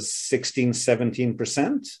bad as 16,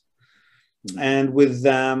 17%. And with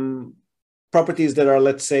properties that are,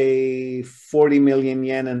 let's say, 40 million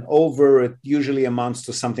yen and over, it usually amounts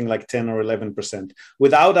to something like 10 or 11%.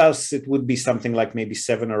 Without us, it would be something like maybe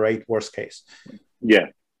 7 or 8, worst case. Yeah.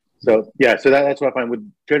 So that's what I find with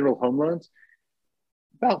general home loans,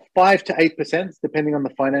 about 5 to 8%, depending on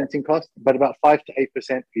the financing cost, but about 5 to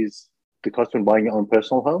 8% is the cost when buying your own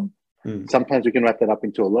personal home. Sometimes we can wrap that up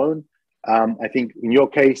into a loan. I think in your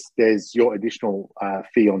case, there's your additional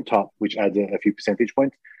fee on top, which adds a few percentage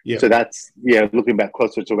points. Yeah. So that's, looking back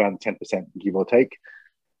closer to around 10%, give or take.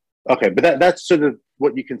 Okay, but that's sort of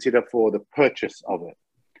what you consider for the purchase of it.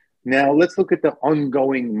 Now let's look at the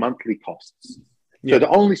ongoing monthly costs. So the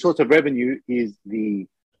only source of revenue is the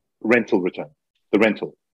rental return, the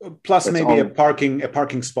rental. Plus that's maybe a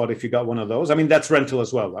parking spot if you got one of those. I mean, that's rental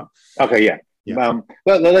as well, though. Okay, yeah. Well,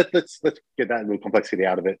 let's get that little complexity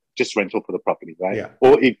out of it. Just rental for the property, right? Yeah.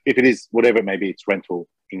 Or if it is whatever it may be, it's rental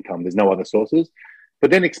income. There's no other sources.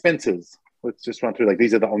 But then expenses. Let's just run through,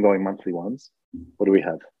 these are the ongoing monthly ones. What do we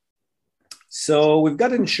have? So we've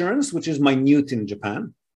got insurance, which is minute in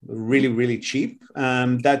Japan. Really, really cheap.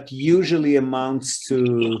 That usually amounts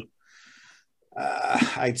to,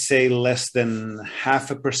 I'd say, less than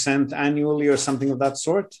 0.5% annually or something of that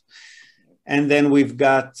sort. And then we've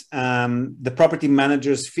got the property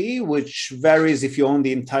manager's fee, which varies. If you own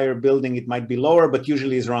the entire building, it might be lower, but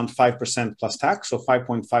usually is around 5% plus tax, so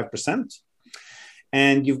 5.5%.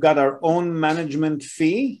 And you've got our own management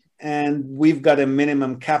fee, and we've got a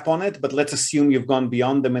minimum cap on it, but let's assume you've gone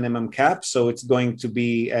beyond the minimum cap. So it's going to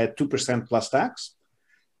be 2% plus tax.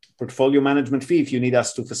 Portfolio management fee, if you need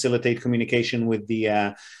us to facilitate communication with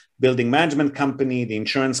the building management company, the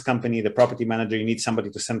insurance company, the property manager, you need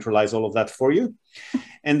somebody to centralize all of that for you.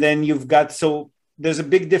 And then you've got, so there's a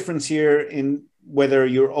big difference here in whether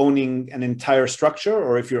you're owning an entire structure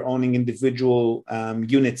or if you're owning individual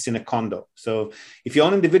units in a condo. So if you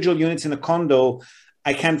own individual units in a condo,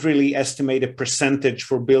 I can't really estimate a percentage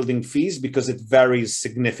for building fees because it varies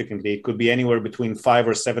significantly. It could be anywhere between 5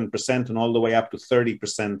 or 7% and all the way up to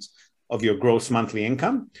 30% of your gross monthly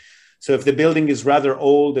income. So if the building is rather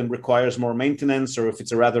old and requires more maintenance, or if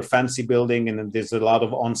it's a rather fancy building and there's a lot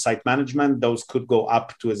of on-site management, those could go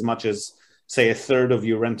up to as much as, say, a third of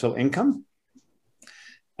your rental income.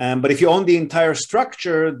 But if you own the entire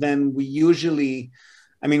structure, then we usually,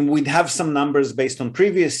 I mean, we'd have some numbers based on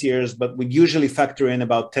previous years, but we'd usually factor in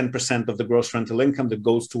about 10% of the gross rental income that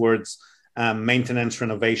goes towards maintenance,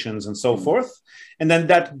 renovations, and so forth. And then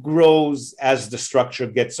that grows as the structure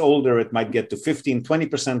gets older. It might get to 15,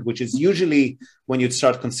 20%, which is usually when you'd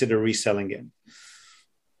start consider reselling it.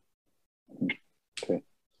 Okay.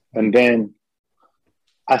 And then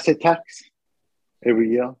asset tax every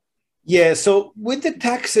year. Yeah, so with the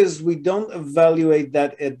taxes, we don't evaluate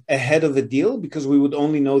that ahead of a deal because we would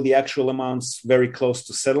only know the actual amounts very close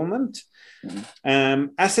to settlement.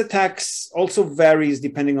 Asset tax also varies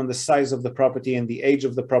depending on the size of the property and the age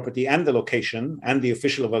of the property and the location and the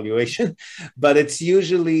official evaluation, but it's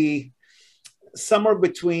usually somewhere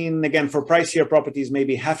between, again, for pricier properties,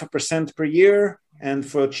 maybe 0.5% per year, and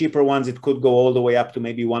for cheaper ones, it could go all the way up to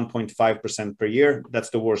maybe 1.5% per year. That's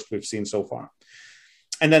the worst we've seen so far.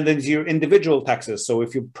 And then there's your individual taxes. So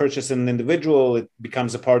if you purchase an individual, it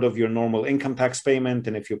becomes a part of your normal income tax payment.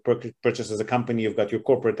 And if you purchase as a company, you've got your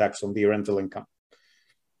corporate tax on the rental income.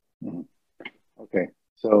 Okay.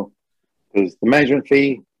 So there's the management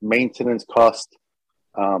fee, maintenance cost,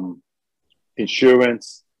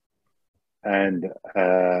 insurance, and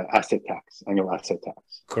asset tax, annual asset tax.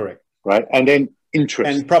 Correct. Right. And then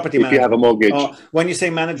interest and property if management. You have a mortgage. When you say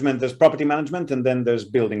management, there's property management and then there's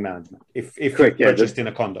building management. If Correct, you purchased in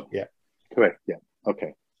a condo, yeah. Correct. Yeah.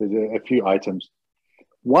 Okay. So there's a few items.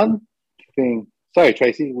 One thing. Sorry,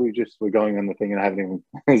 Tracy. We're going on the thing, and I haven't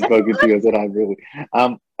even spoken to you. That I really.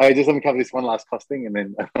 I just let me cover this one last cost thing, and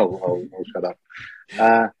then I'll shut up.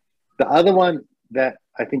 The other one that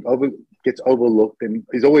I think gets overlooked and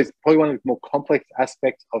is always probably one of the more complex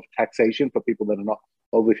aspects of taxation for people that are not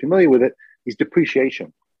overly familiar with it is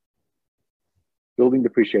depreciation, building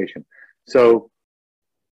depreciation. So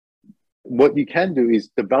what you can do is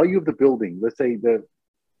the value of the building, let's say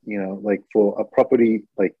like for a property,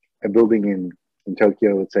 like a building in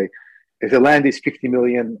Tokyo, let's say, if the land is 50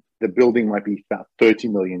 million, the building might be about 30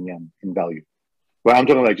 million yen in value. Well, I'm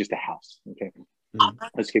talking about just a house. Okay.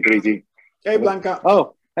 Let's keep it easy. Hey, Blanca.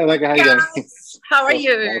 Oh, hey, Blanca. How you doing? How are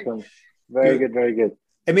you? Welcome. Very good. Very good.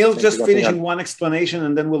 Emil's just finishing one explanation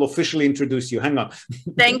and then we'll officially introduce you. Hang on.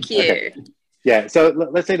 Thank you. Okay. Yeah. So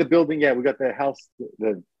let's say the building, we got the house,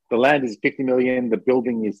 the land is 50 million, the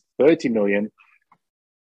building is 30 million.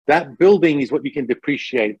 That building is what you can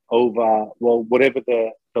depreciate over, whatever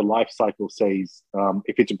the life cycle says.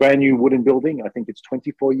 If it's a brand new wooden building, I think it's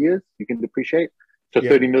 24 years you can depreciate. So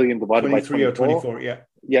 30 million divided by 23 or 24, yeah.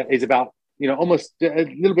 Yeah, is about, almost a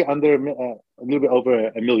little bit under, a little bit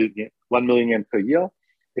over 1 million yen per year.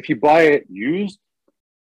 If you buy it used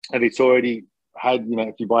and it's already had,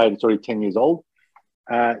 if you buy it, it's already 10 years old,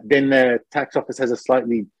 then the tax office has a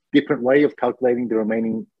slightly different way of calculating the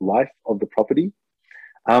remaining life of the property.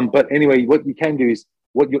 But anyway, what you can do is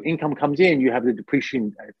what your income comes in, you have the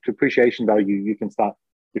depreciation value, you can start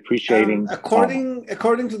depreciating.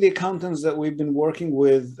 According to the accountants that we've been working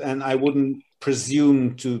with, and I wouldn't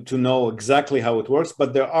presume to know exactly how it works,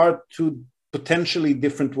 but there are two potentially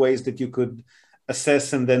different ways that you could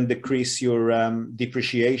assess and then decrease your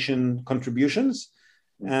depreciation contributions.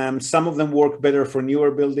 Some of them work better for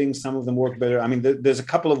newer buildings. Some of them work better. I mean, there's a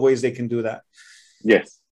couple of ways they can do that.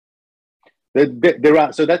 Yes, there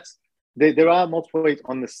are. So there are multiple ways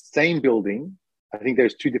on the same building. I think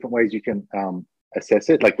there's two different ways you can assess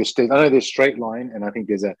it. Like I know there's straight line, and I think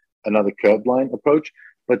there's another curved line approach.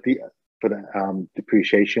 But for the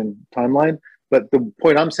depreciation timeline. But the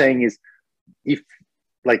point I'm saying is, if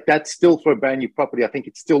like that's still for a brand new property, I think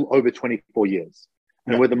it's still over 24 years.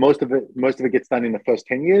 And whether most of it gets done in the first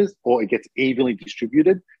 10 years or it gets evenly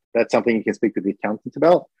distributed, that's something you can speak to the accountant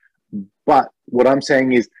about. But what I'm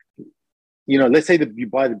saying is, let's say that you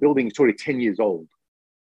buy the building, it's already 10 years old,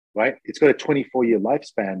 right? It's got a 24-year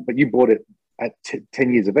lifespan, but you bought it at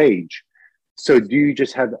 10 years of age. So do you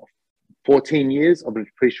just have 14 years of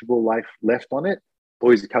depreciable life left on it?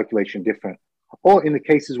 Or is the calculation different? Or in the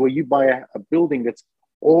cases where you buy a building that's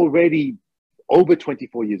already over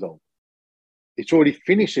 24 years old, it's already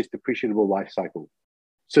finished its depreciable life cycle.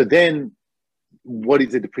 So then what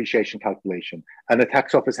is the depreciation calculation, and the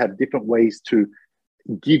tax office have different ways to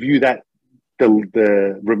give you that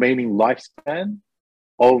the remaining lifespan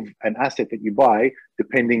of an asset that you buy,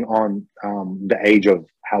 depending on the age of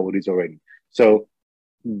how it is already. So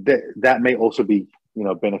that may also be, you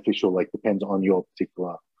know, beneficial. Like, depends on your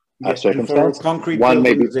particular circumstance. For concrete One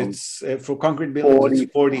buildings, maybe it's for concrete buildings,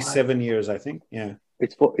 it's 47 years, I think. Yeah,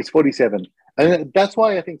 it's 47, and that's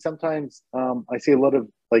why I think sometimes I see a lot of,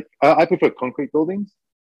 like, I prefer concrete buildings.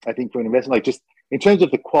 I think for an investment, like, just in terms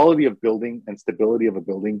of the quality of building and stability of a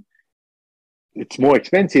building, it's more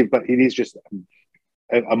expensive, but it is just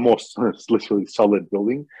a more literally solid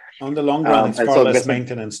building. On the long run, it's and far so less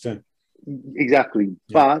maintenance too. Exactly.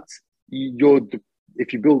 Yeah. But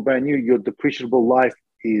if you build brand new, your depreciable life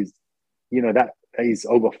is, you know, that is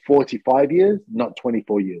over 45 years, not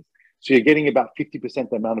 24 years. So you're getting about 50%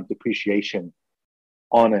 the amount of depreciation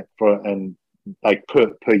on it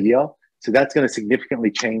per year. So that's going to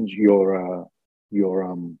significantly change the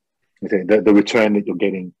return that you're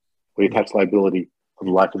getting, or your tax liability for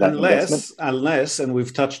the life of that investment. Unless, and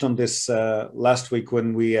we've touched on this last week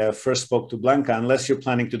when we first spoke to Blanca, unless you're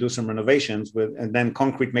planning to do some renovations and then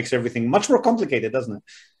concrete makes everything much more complicated, doesn't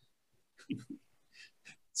it?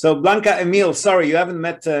 So Blanca, Emil, sorry, you haven't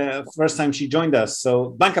met first time she joined us. So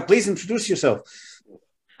Blanca, please introduce yourself.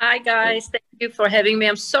 Hi guys, thank you for having me.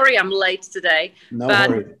 I'm sorry I'm late today. No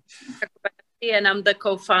worries. And I'm the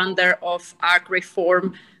co-founder of Arc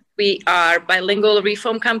Reform. We are a bilingual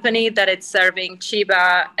reform company that is serving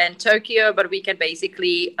Chiba and Tokyo, but we can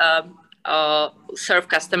basically serve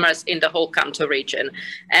customers in the whole Kanto region.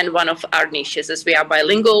 And one of our niches is we are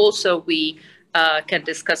bilingual, so we can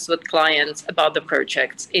discuss with clients about the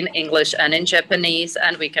projects in English and in Japanese,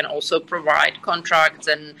 and we can also provide contracts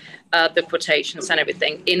and the quotations and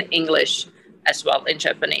everything in English as well in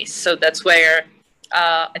Japanese. So that's where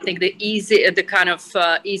I think the easy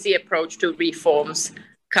approach to reforms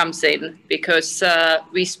comes in, because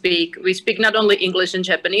we speak not only English and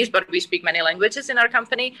Japanese, but we speak many languages in our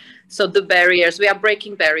company. So we are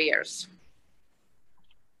breaking barriers.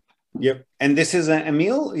 Yep. And this is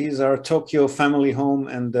Emil. He's our Tokyo family home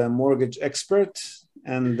and mortgage expert.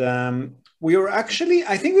 And we were actually,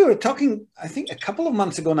 I think a couple of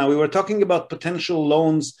months ago now, we were talking about potential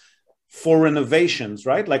loans for renovations,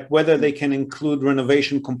 right? Like whether they can include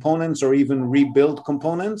renovation components or even rebuild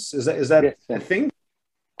components. Is that a thing?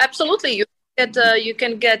 Absolutely. You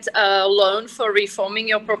can get a loan for reforming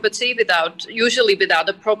your property usually without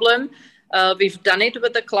a problem. We've done it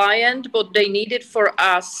with the client. What they needed from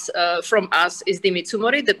us is the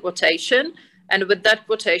Mitsumori, the quotation. And with that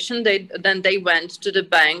quotation, they went to the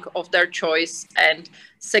bank of their choice and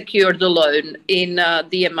secured the loan in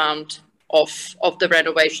the amount of the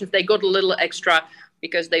renovations. They got a little extra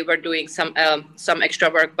because they were doing some extra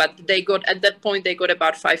work, but at that point they got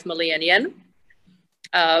about 5 million yen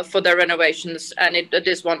for the renovations, and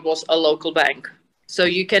this one was a local bank. So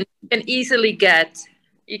you can easily get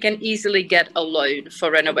a loan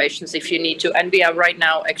for renovations if you need to. And we are right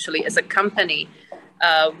now, actually, as a company,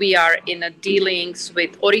 we are in dealings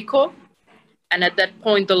with Orico, and at that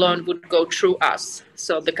point the loan would go through us.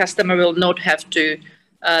 So the customer will not have to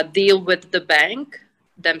deal with the bank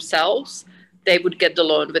themselves. They would get the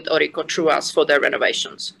loan with Orico through us for their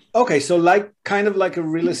renovations. Okay, so kind of like a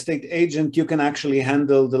real estate agent, you can actually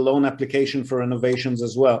handle the loan application for renovations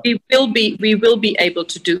as well. We will be able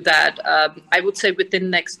to do that. I would say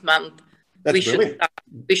within next month. That's brilliant.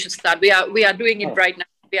 We should start. We are doing it right now.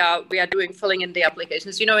 We are filling in the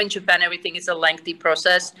applications. You know, in Japan, everything is a lengthy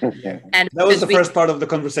process. Okay. And that was the first part of the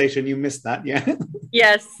conversation. You missed that, yeah?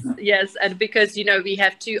 Yes. And because, you know, we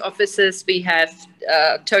have two offices. We have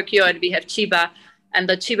Tokyo and we have Chiba. And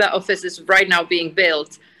the Chiba office is right now being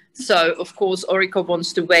built. So, of course, Orico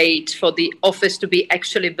wants to wait for the office to be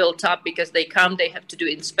actually built up, because they have to do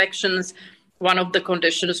inspections. One of the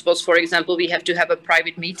conditions was, for example, we have to have a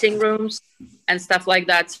private meeting rooms and stuff like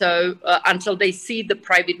that. So until they see the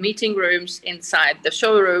private meeting rooms inside the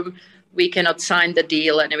showroom, we cannot sign the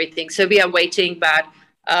deal and everything. So we are waiting, but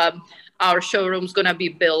our showroom's going to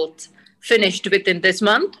be finished within this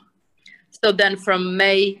month. So then from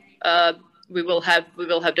May, we will have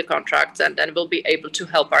the contracts, and then we'll be able to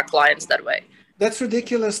help our clients that way. That's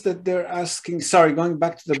ridiculous that they're asking. Sorry, going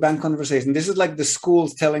back to the bank conversation. This is like the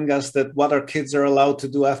schools telling us that what our kids are allowed to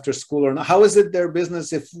do after school or not. How is it their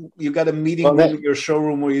business if you got a meeting room in your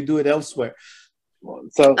showroom or you do it elsewhere?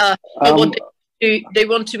 So they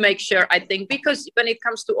want to make sure, I think, because when it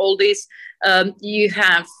comes to all this,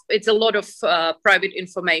 it's a lot of private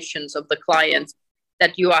information of the clients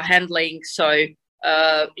that you are handling. So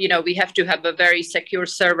we have to have a very secure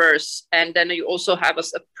servers, and then you also have a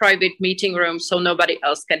private meeting room so nobody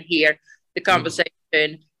else can hear the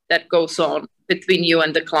conversation that goes on between you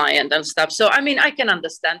and the client and stuff. So, I mean, I can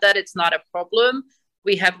understand that. It's not a problem.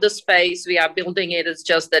 We have the space. We are building it. It's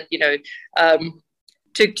just that,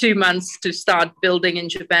 took 2 months to start building in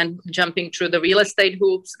Japan, jumping through the real estate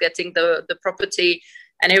hoops, getting the property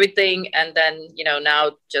and everything. And then,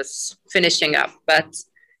 now just finishing up. But,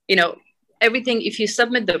 everything, if you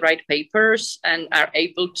submit the right papers and are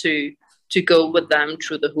able to go with them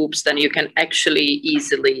through the hoops, then you can actually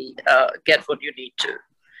easily get what you need to.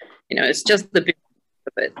 It's just the bit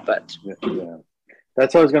of it, but yeah.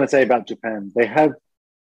 That's what I was going to say about Japan. They have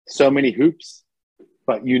so many hoops,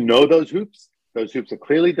 but those hoops are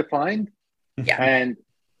clearly defined. Yeah. And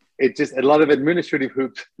it's just a lot of administrative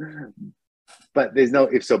hoops, but there's no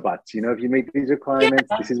ifs or buts. If you meet these requirements,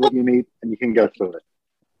 this is what you need, and you can go through it.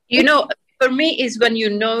 For me, is when you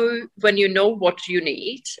know what you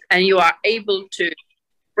need and you are able to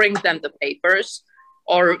bring them the papers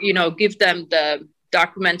or, give them the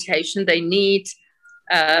documentation they need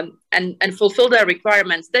and fulfill their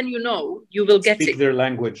requirements, then you will get Speak it. their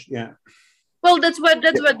language, yeah. Well, that's where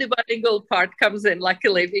the bilingual part comes in,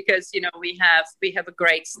 luckily, because we have a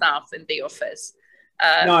great staff in the office.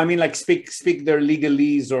 No, I mean like speak their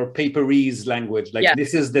legalese or paperese language. Like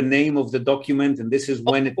this is the name of the document, and this is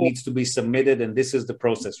when it needs to be submitted, and this is the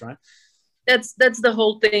process, right? That's the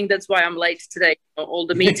whole thing. That's why I'm late today. All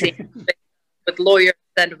the meetings with lawyers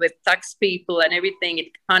and with tax people and everything. It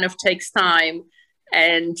kind of takes time,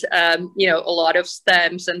 and a lot of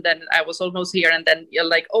stamps. And then I was almost here, and then you're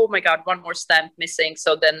like, oh my God, one more stamp missing.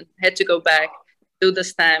 So then had to go back, do the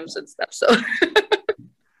stamps and stuff. So.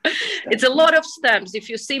 It's a lot of stamps. If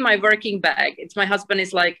you see my working bag, my husband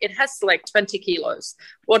is like, it has like 20 kilos.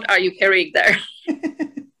 What are you carrying there?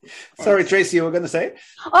 Sorry, Tracy, you were going to say?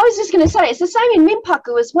 I was just going to say, it's the same in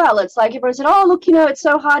Minpaku as well. It's like everyone said, oh, look, it's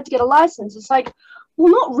so hard to get a license. It's like,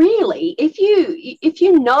 well, not really. If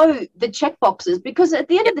you know the check boxes, because at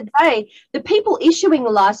the end of the day, the people issuing the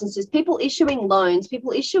licenses, people issuing loans,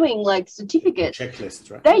 people issuing like certificates, checklists,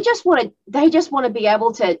 right? They just want to be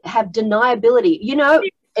able to have deniability.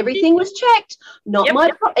 Everything was checked, not my,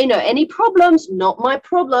 any problems, not my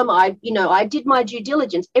problem. I did my due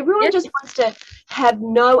diligence. Everyone just wants to have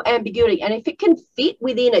no ambiguity. And if it can fit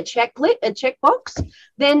within a checkbox,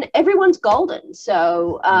 then everyone's golden.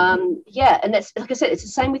 So, and that's, like I said, it's the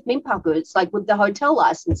same with Minpaku. It's like with the hotel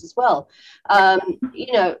license as well.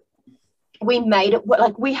 We made it,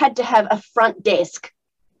 like we had to have a front desk,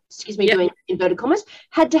 doing inverted commas,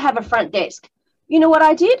 had to have a front desk. You know what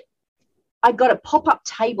I did? I got a pop-up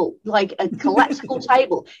table, like a collapsible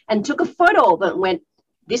table, and took a photo of it and went,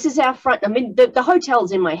 this is our front. I mean, the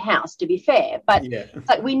hotel's in my house, to be fair, but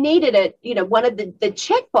like we needed it. One of the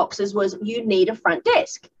check boxes was you need a front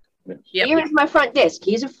desk. Yep. Here is my front desk.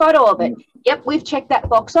 Here's a photo of it. Yep, we've checked that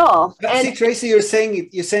box off. See, Tracy, you're saying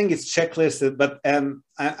it's checklisted, but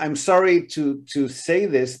I'm sorry to say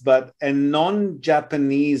this, but a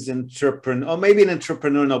non-Japanese entrepreneur, or maybe an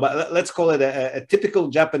entrepreneur, no, but let's call it a typical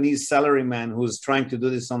Japanese salaryman who's trying to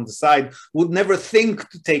do this on the side, would never think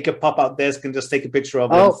to take a pop-out desk and just take a picture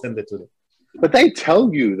of it and send it to them. But they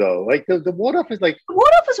tell you though, like the ward office, like the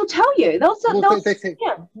ward office will tell you. They say,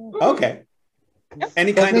 okay.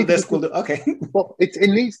 Any kind of desk will do. Okay. Well, it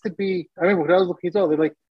needs to be. I mean, when I was looking as well, they're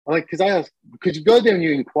like, because I asked, could you go there and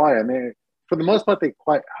you inquire? I mean, for the most part, they're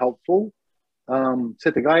quite helpful.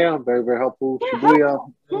 Setagaya, very, very helpful. Shibuya,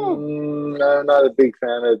 I'm not a big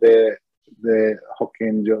fan of their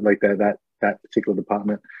Hokkien, like that particular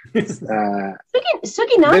department.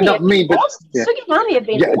 Suginami. They're not me, but Suginami have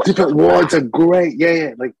been different wards are great.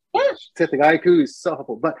 Setagaiku is so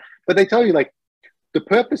helpful, but they tell you like. The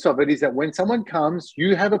purpose of it is that when someone comes,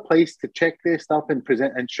 you have a place to check their stuff and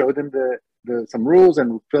present and show them some rules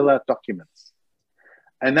and fill out documents.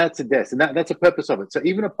 And that's a desk. And that's the purpose of it. So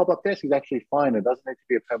even a pop-up desk is actually fine. It doesn't need to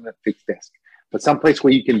be a permanent fixed desk, but some place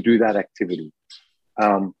where you can do that activity.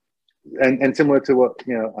 And similar to what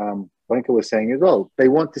Blanca was saying as well, they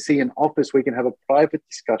want to see an office where you can have a private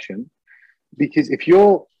discussion, because if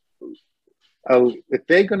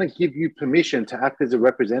they're going to give you permission to act as a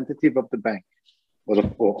representative of the bank, or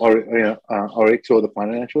the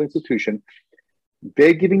financial institution,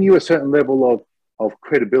 they're giving you a certain level of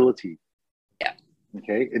credibility. Yeah.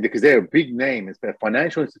 Okay. Because they're a big name. It's a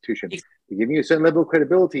financial institution. They're giving you a certain level of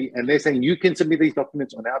credibility, and they're saying you can submit these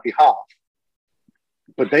documents on our behalf.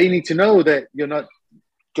 But they need to know that you're not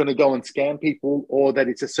going to go and scam people, or that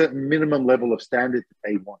it's a certain minimum level of standard that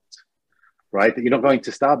they want, right? That you're not going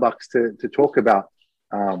to Starbucks to talk about,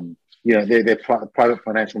 their private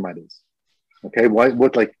financial matters. Okay,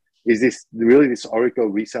 what like is this really this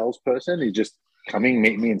Orico resales person? Is just coming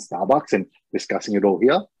meet me in Starbucks and discussing it all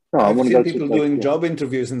here? No, I I've want to seen go people to doing job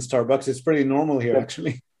interviews in Starbucks. It's pretty normal here,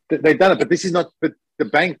 actually. They've done it, but this is not. But the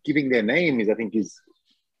bank giving their name is, I think, is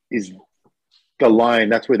the line.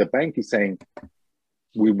 That's where the bank is saying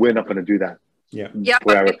we're not going to do that. Yeah,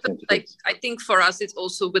 but like I think for us, it's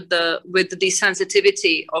also with the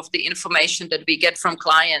sensitivity of the information that we get from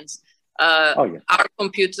clients. Our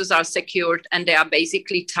computers are secured and they are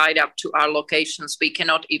basically tied up to our locations. We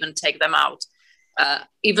cannot even take them out.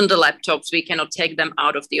 Even the laptops, we cannot take them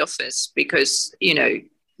out of the office because,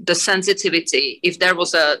 the sensitivity, if there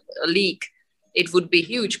was a leak, it would be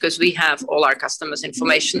huge because we have all our customers'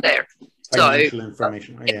 information there. Financial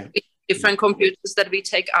information. Different computers that we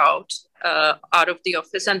take out of the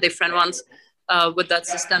office and different ones with that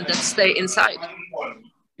system that stay inside.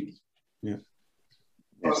 Yeah.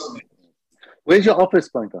 Yes. Where's your office,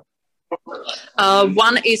 Blanca?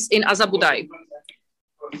 One is in Abu Dhabi.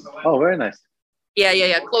 Oh, very nice.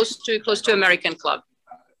 Yeah. Close to American Club.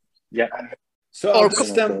 Yeah. So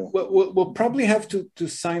we'll probably have to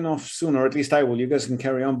sign off soon, or at least I will. You guys can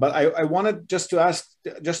carry on. But I wanted just to ask,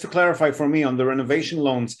 just to clarify for me on the renovation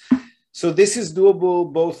loans. So this is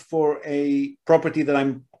doable both for a property that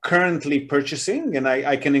I'm currently purchasing, and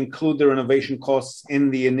I can include the renovation costs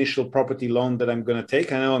in the initial property loan that I'm going to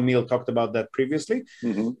take. I know Emil talked about that previously.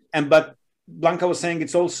 Mm-hmm. But Blanca was saying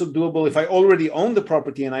it's also doable if I already own the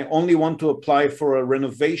property and I only want to apply for a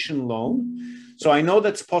renovation loan. So I know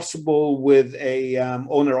that's possible with a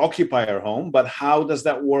owner-occupier home, but how does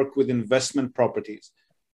that work with investment properties?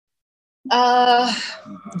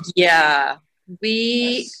 Yeah,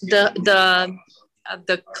 the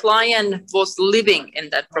client was living in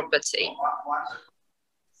that property.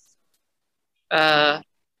 I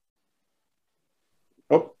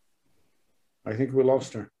think we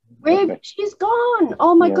lost her. Where she's gone?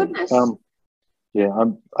 Oh my goodness. I'm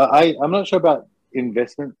not sure about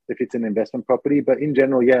investment, if it's an investment property, but in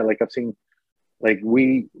general, like I've seen, like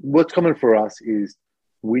what's common for us is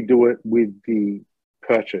we do it with the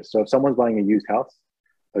purchase. So if someone's buying a used house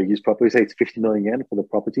or used property, say it's 50 million yen for the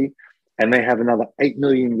property, and they have another 8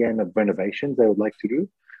 million yen of renovations they would like to do,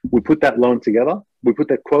 we put that loan together, we put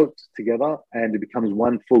that quote together, and it becomes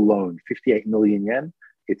one full loan, 58 million yen.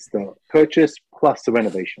 It's the purchase plus the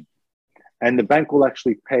renovation. And the bank will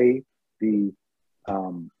actually pay the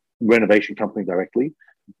renovation company directly.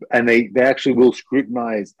 And they actually will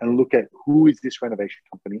scrutinize and look at who is this renovation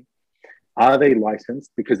company? Are they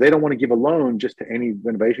licensed? Because they don't want to give a loan just to any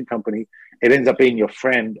renovation company. It ends up being your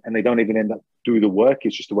friend and they don't even end up doing the work.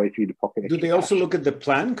 It's just a way for you to pocket. Do they also look at the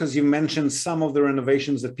plan? Because you mentioned some of the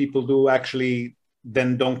renovations that people do actually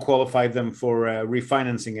then don't qualify them for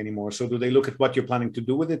refinancing anymore. So do they look at what you're planning to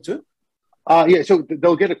do with it too? So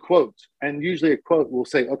they'll get a quote, and usually a quote will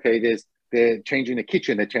say, okay, they're changing the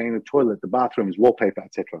kitchen, they're changing the toilet, the bathrooms, wallpaper,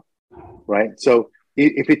 etc. Right? So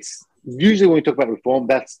if it's usually when we talk about reform,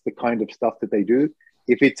 that's the kind of stuff that they do.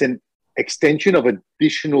 If it's an extension of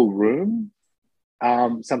additional room,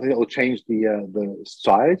 something that will change the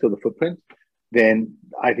size or the footprint, then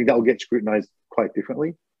I think that will get scrutinized quite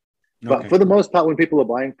differently. But for the most part, when people are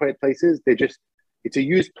buying places, it's a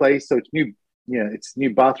used place, so it's new. It's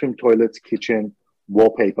new bathroom, toilets, kitchen,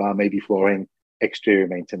 wallpaper, maybe flooring, exterior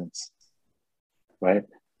maintenance. Right?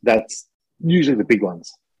 That's usually the big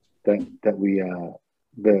ones that we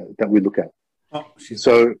look at.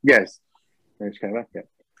 So yes, came back. Yeah.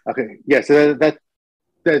 Okay. Yeah. So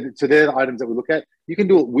so they're the items that we look at. You can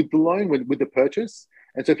do it with the loan, with the purchase.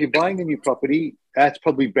 And so if you're buying a new property, that's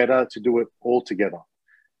probably better to do it all together.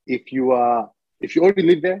 If you already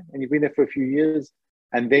live there and you've been there for a few years,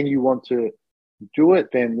 and then you want to do it,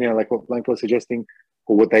 then like what Blanca was suggesting,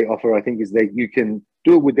 or what they offer, I think is that you can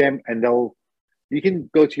do it with them, and you can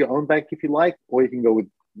go to your own bank if you like, or you can go with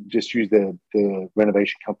just use the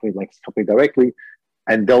renovation company, like company directly,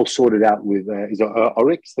 and they'll sort it out with is it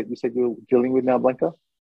Orix that you said you're dealing with now, Blanca?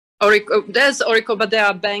 Orico, there's Orico, but there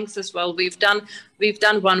are banks as well. We've done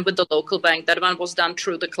one with the local bank. That one was done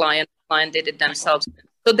through the client. The client did it themselves.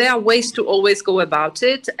 So there are ways to always go about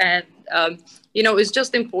it, and it's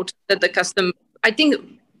just important that the customer. I think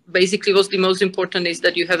basically what's the most important is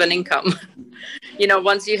that you have an income.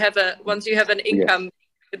 Once you have an income, yes.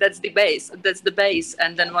 That's the base,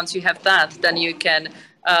 and then once you have that, then you can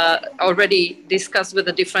already discuss with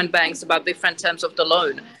the different banks about different terms of the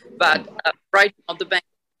loan. But right now, the bank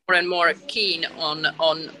is more and more keen on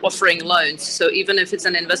offering loans. So even if it's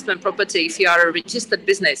an investment property, if you are a registered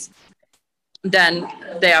business, then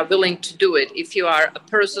they are willing to do it. If you are a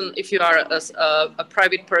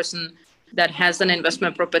private person that has an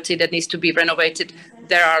investment property that needs to be renovated,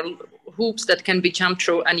 there are hoops that can be jumped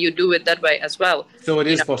through, and you do it that way as well. So it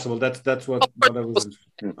is possible. That's what I was.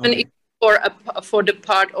 Okay. For the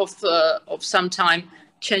part of some time,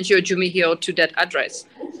 change your Jumihyo to that address,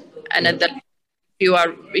 and at that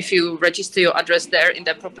if you register your address there in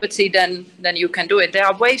the property, then you can do it. There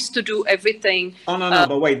are ways to do everything. Oh no,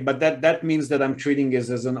 but wait, but that means that I'm treating it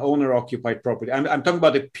as an owner-occupied property. I'm talking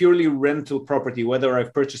about a purely rental property, whether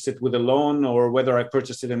I've purchased it with a loan or whether I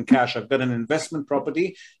purchased it in cash. I've got an investment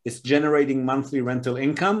property. It's generating monthly rental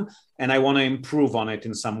income, and I want to improve on it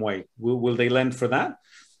in some way. Will they lend for that?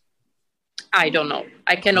 I don't know.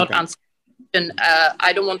 I cannot answer.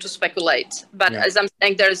 I don't want to speculate, but as I'm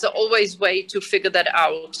saying, there is always way to figure that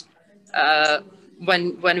out.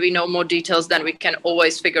 When we know more details, then we can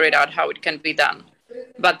always figure it out how it can be done.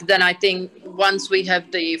 But then I think once we have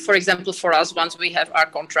for example, for us, once we have our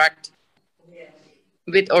contract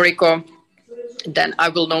with Orico, then I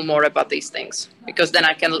will know more about these things, because then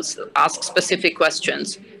I can ask specific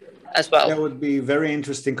questions as well. That would be very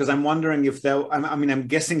interesting, because I'm wondering if I'm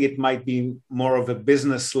guessing it might be more of a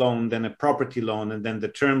business loan than a property loan, and then the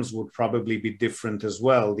terms would probably be different as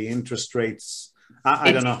well. The interest rates,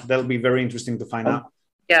 I don't know. That'll be very interesting to find out.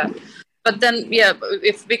 Yeah, but then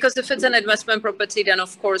because if it's an investment property, then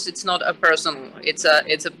of course it's not a personal. It's a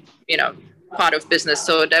part of business.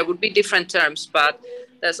 So there would be different terms, but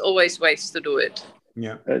there's always ways to do it.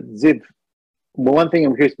 Yeah, Ziv. Well, one thing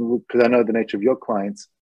I'm curious, because I know the nature of your clients.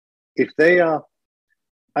 If they are,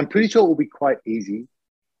 I'm pretty sure it will be quite easy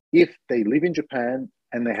if they live in Japan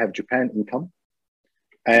and they have Japan income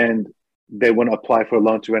and they want to apply for a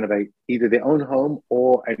loan to renovate either their own home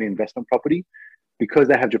or an investment property because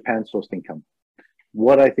they have Japan sourced income.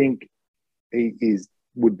 What I think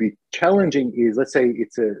would be challenging is, let's say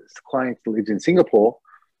it's a client that lives in Singapore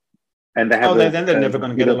and they have then they're never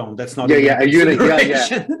going to get a loan. That's not a unit.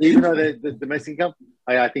 Even though the domestic income,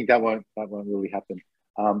 I think that won't really happen.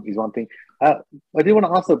 Is one thing. I do want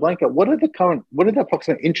to ask Blanca, what are the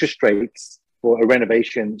approximate interest rates for a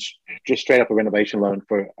renovation, just straight up a renovation loan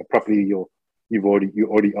for a property you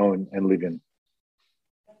already own and live in?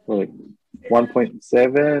 Like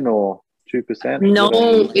 1.7 or 2%? No,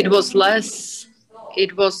 it was less.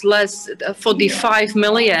 It was less for the 5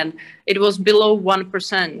 million. It was below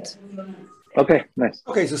 1%. Okay, nice.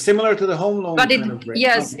 Okay, so similar to the home loan. But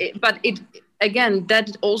again,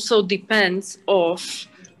 that also depends of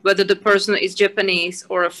whether the person is Japanese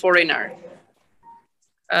or a foreigner.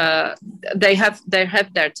 They have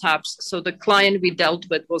their tabs. So the client we dealt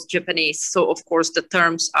with was Japanese. So of course the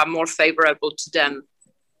terms are more favorable to them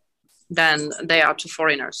than they are to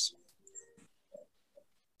foreigners.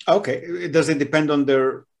 Okay. Does it depend on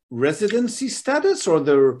their residency status or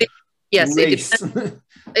their race?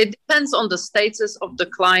 It depends on the status of the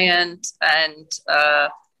client and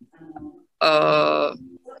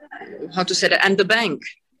how to say that, and the bank,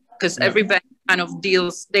 because every bank kind of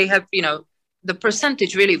deals, they have, the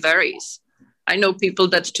percentage really varies. I know people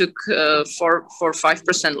that took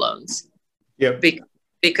 4-5% loans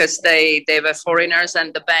because they were foreigners,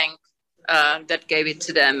 and the bank that gave it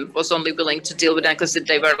to them was only willing to deal with them because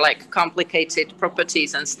they were like complicated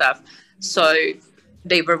properties and stuff. So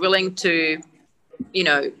they were willing to,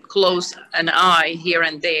 close an eye here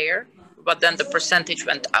and there, but then the percentage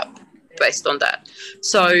went up based on that.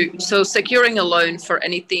 So securing a loan for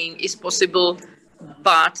anything is possible,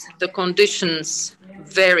 but the conditions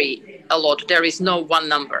vary a lot. There is no one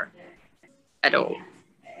number at all.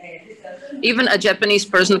 Even a Japanese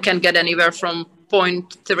person can get anywhere from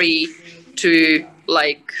 0.3 to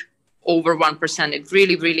like over 1%. It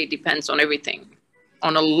really, really depends on everything,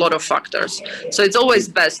 on a lot of factors. So it's always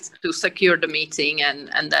best to secure the meeting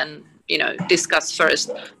and then, discuss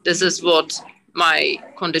first. This is what my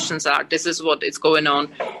conditions are. This is what is going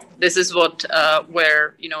on. This is what,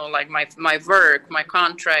 where, like my work, my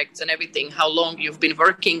contracts and everything, how long you've been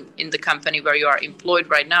working in the company where you are employed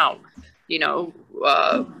right now.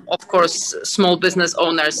 Of course, small business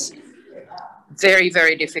owners, very,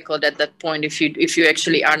 very difficult at that point. If you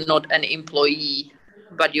actually are not an employee,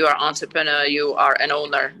 but you are entrepreneur, you are an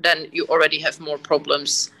owner, then you already have more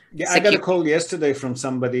problems. Yeah, I got a call yesterday from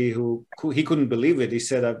somebody who he couldn't believe it. He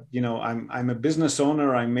said, I'm a business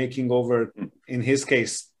owner. I'm making over, in his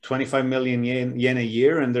case, 25 million yen a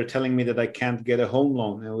year, and they're telling me that I can't get a home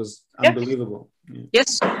loan. It was unbelievable. Yeah.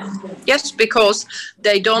 Yes, because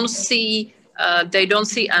they don't see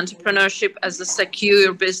entrepreneurship as a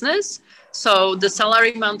secure business. So the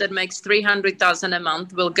salary amount that makes 300,000 a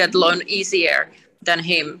month will get loan easier than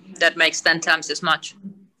him that makes 10 times as much.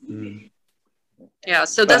 Yeah,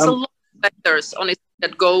 so there's a lot of factors.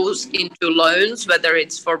 that goes into loans, whether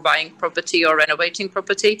it's for buying property or renovating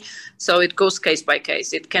property. So it goes case by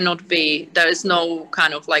case. It cannot be, there is no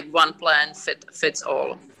kind of like one plan fits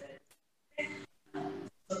all.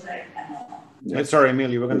 Sorry,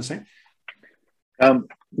 Emil, you were going to say?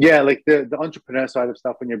 Yeah, like the entrepreneur side of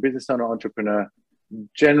stuff, when you're a business owner, entrepreneur,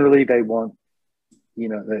 generally they want,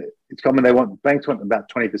 it's common, banks want about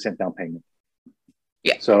 20% down payment.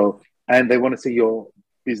 Yeah. So, and they want to see your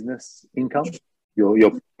business income,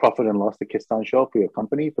 your profit and loss, the Kestan show for your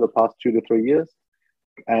company for the past 2 to 3 years.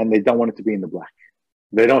 And they don't want it to be in the black.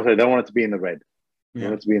 They don't want it to be in the red. They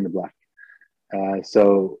want it to be in the black.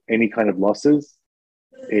 So any kind of losses,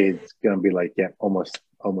 it's going to be like, almost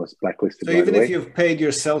blacklisted. So even if you've paid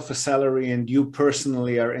yourself a salary and you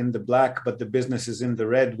personally are in the black, but the business is in the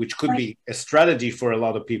red, which could be a strategy for a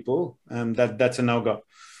lot of people, that's a no-go.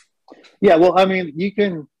 Yeah, well, I mean, you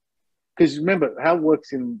can, because remember how it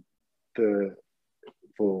works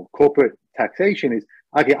for corporate taxation is,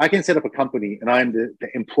 okay, I can set up a company and I'm the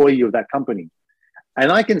employee of that company.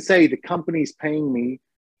 And I can say the company is paying me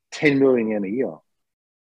 10 million yen a year.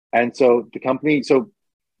 And so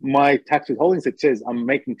my tax withholding slip says I'm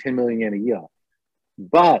making 10 million yen a year.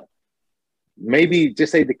 But maybe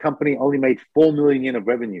just say the company only made 4 million yen of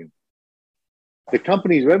revenue. The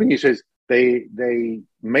company's revenue says they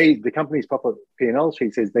made, the company's proper P&L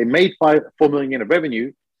sheet says they made 4 million yen of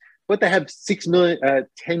revenue, but they have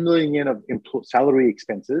 10 million yen of salary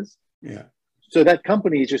expenses. Yeah. So that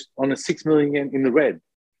company is just on a 6 million yen in the red,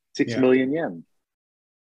 6 million yen.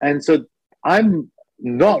 And so I'm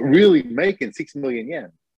not really making 6 million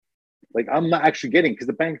yen. Like I'm not actually getting, because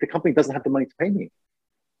the company doesn't have the money to pay me.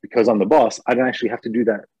 Because I'm the boss, I don't actually have to do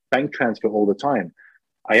that bank transfer all the time.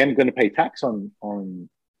 I am going to pay tax on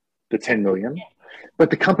the 10 million,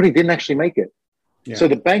 but the company didn't actually make it. Yeah. So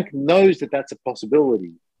the bank knows that that's a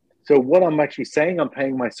possibility. So what I'm actually saying, I'm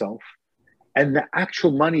paying myself, and the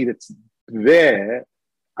actual money that's there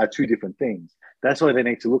are two different things. That's why they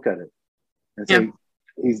need to look at it and say,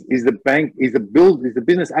 is the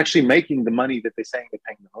business actually making the money that they're saying they're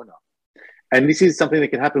paying the owner? And this is something that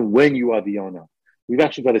can happen when you are the owner. We've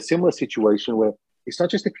actually got a similar situation where it's not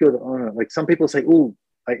just if you're the owner. Like some people say,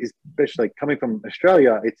 especially like coming from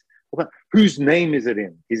Australia, it's whose name is it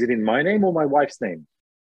in? Is it in my name or my wife's name?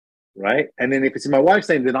 Right? And then if it's in my wife's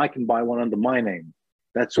name, then I can buy one under my name.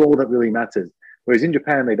 That's all that really matters. Whereas in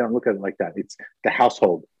Japan, they don't look at it like that. It's the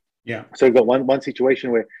household. Yeah. So we've got one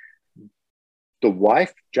situation where the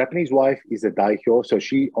wife, Japanese wife, is a daihyo, so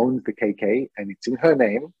she owns the KK and it's in her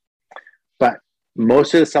name, but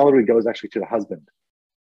most of the salary goes actually to the husband.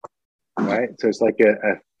 Right? So it's like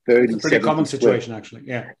a 30. It's a pretty common situation, actually.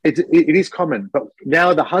 Yeah. It is common, but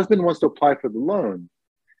now the husband wants to apply for the loan.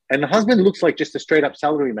 And the husband looks like just a straight up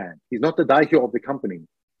salary man. He's not the daihyo of the company.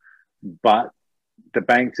 But the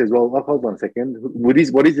bank says, well, hold on a second. What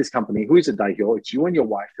is this company? Who is the daihyo? It's you and your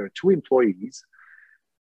wife. There are 2 employees.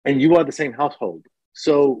 And you are the same household.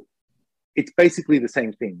 So it's basically the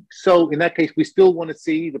same thing. So in that case, we still want to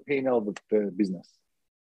see the P&L of the business.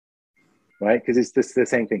 Right? Because it's the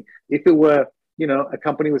same thing. If it were, a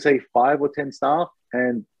company would say 5 or 10 staff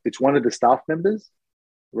and it's one of the staff members,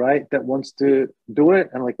 right, that wants to do it.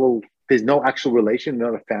 And like, well, there's no actual relation,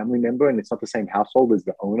 not a family member, and it's not the same household as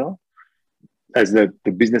the owner, as the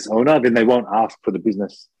business owner, then they won't ask for the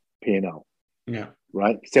business P&L. Yeah.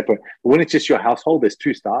 Right? Separate. But when it's just your household, there's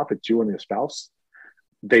 2 staff, it's you and your spouse,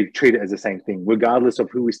 they treat it as the same thing, regardless of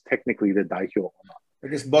who is technically the daihyo or not. I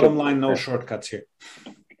guess bottom line, no shortcuts here.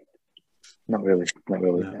 Not really. No.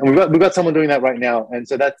 And we've got someone doing that right now. And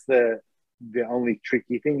so that's the only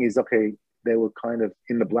tricky thing is, okay, they were kind of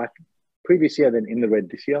in the black previous year, then in the red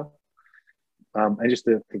this year. And just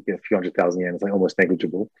I think a few 100,000 yen is like almost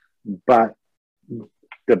negligible. But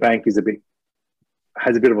the bank has a bit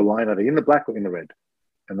of a line, are they in the black or in the red?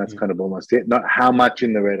 And that's kind of almost it. Not how much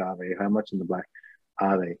in the red are they, how much in the black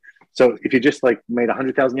are they? So if you just like made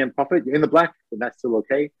 100,000 yen profit, you're in the black, then that's still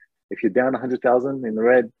okay. If you're down 100,000 in the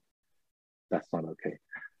red, that's not okay.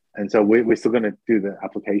 And so we're still going to do the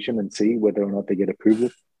application and see whether or not they get approval.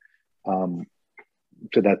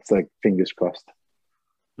 So that's like fingers crossed.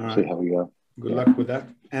 All right. See how we go. Good luck with that.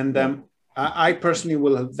 And I personally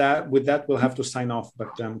will have that. With that, we'll have to sign off.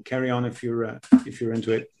 But carry on if you're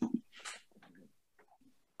into it.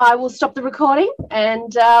 I will stop the recording,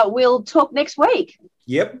 and we'll talk next week.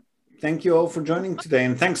 Yep. Thank you all for joining today,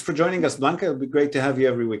 and thanks for joining us, Blanca. It'll be great to have you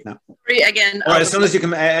every week now. Free again. Or as soon as you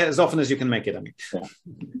can, as often as you can make it. I mean. Yeah.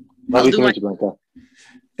 Lovely to meet you, Blanca.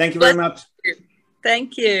 Thank you very much.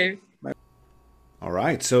 Thank you. Bye. All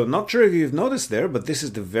right, so not sure if you've noticed there, but this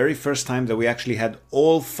is the very first time that we actually had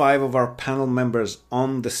all 5 of our panel members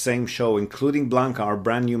on the same show, including Blanca, our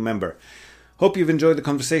brand new member. Hope you've enjoyed the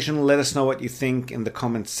conversation. Let us know what you think in the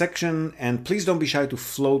comments section, and please don't be shy to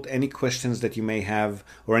float any questions that you may have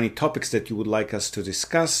or any topics that you would like us to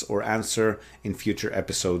discuss or answer in future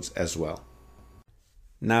episodes as well.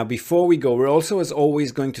 Now, before we go, we're also, as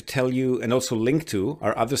always, going to tell you and also link to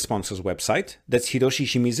our other sponsor's website. That's Hiroshi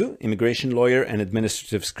Shimizu, immigration lawyer and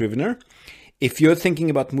administrative scrivener. If you're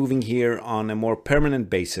thinking about moving here on a more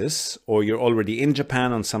permanent basis, or you're already in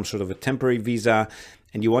Japan on some sort of a temporary visa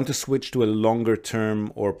and you want to switch to a longer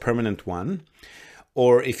term or permanent one,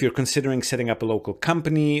 or if you're considering setting up a local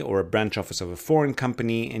company or a branch office of a foreign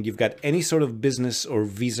company and you've got any sort of business or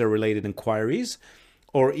visa related inquiries,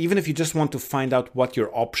 or even if you just want to find out what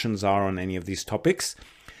your options are on any of these topics,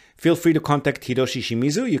 feel free to contact Hiroshi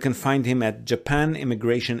Shimizu. You can find him at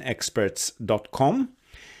japanimmigrationexperts.com,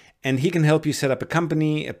 and he can help you set up a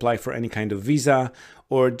company, apply for any kind of visa,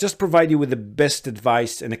 or just provide you with the best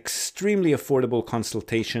advice and extremely affordable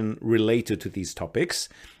consultation related to these topics.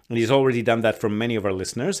 And he's already done that for many of our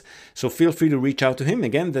listeners. So feel free to reach out to him.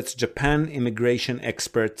 Again, that's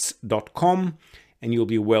japanimmigrationexperts.com, and you'll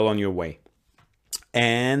be well on your way.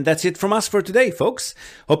 And that's it from us for today, folks.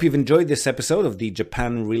 Hope you've enjoyed this episode of the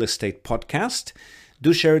Japan Real Estate Podcast.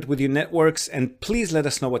 Do share it with your networks, and please let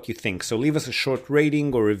us know what you think. So leave us a short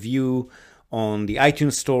rating or review on the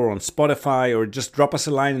iTunes Store, on Spotify, or just drop us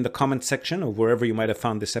a line in the comment section of wherever you might have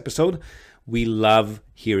found this episode. We love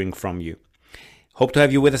hearing from you. Hope to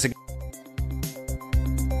have you with us again.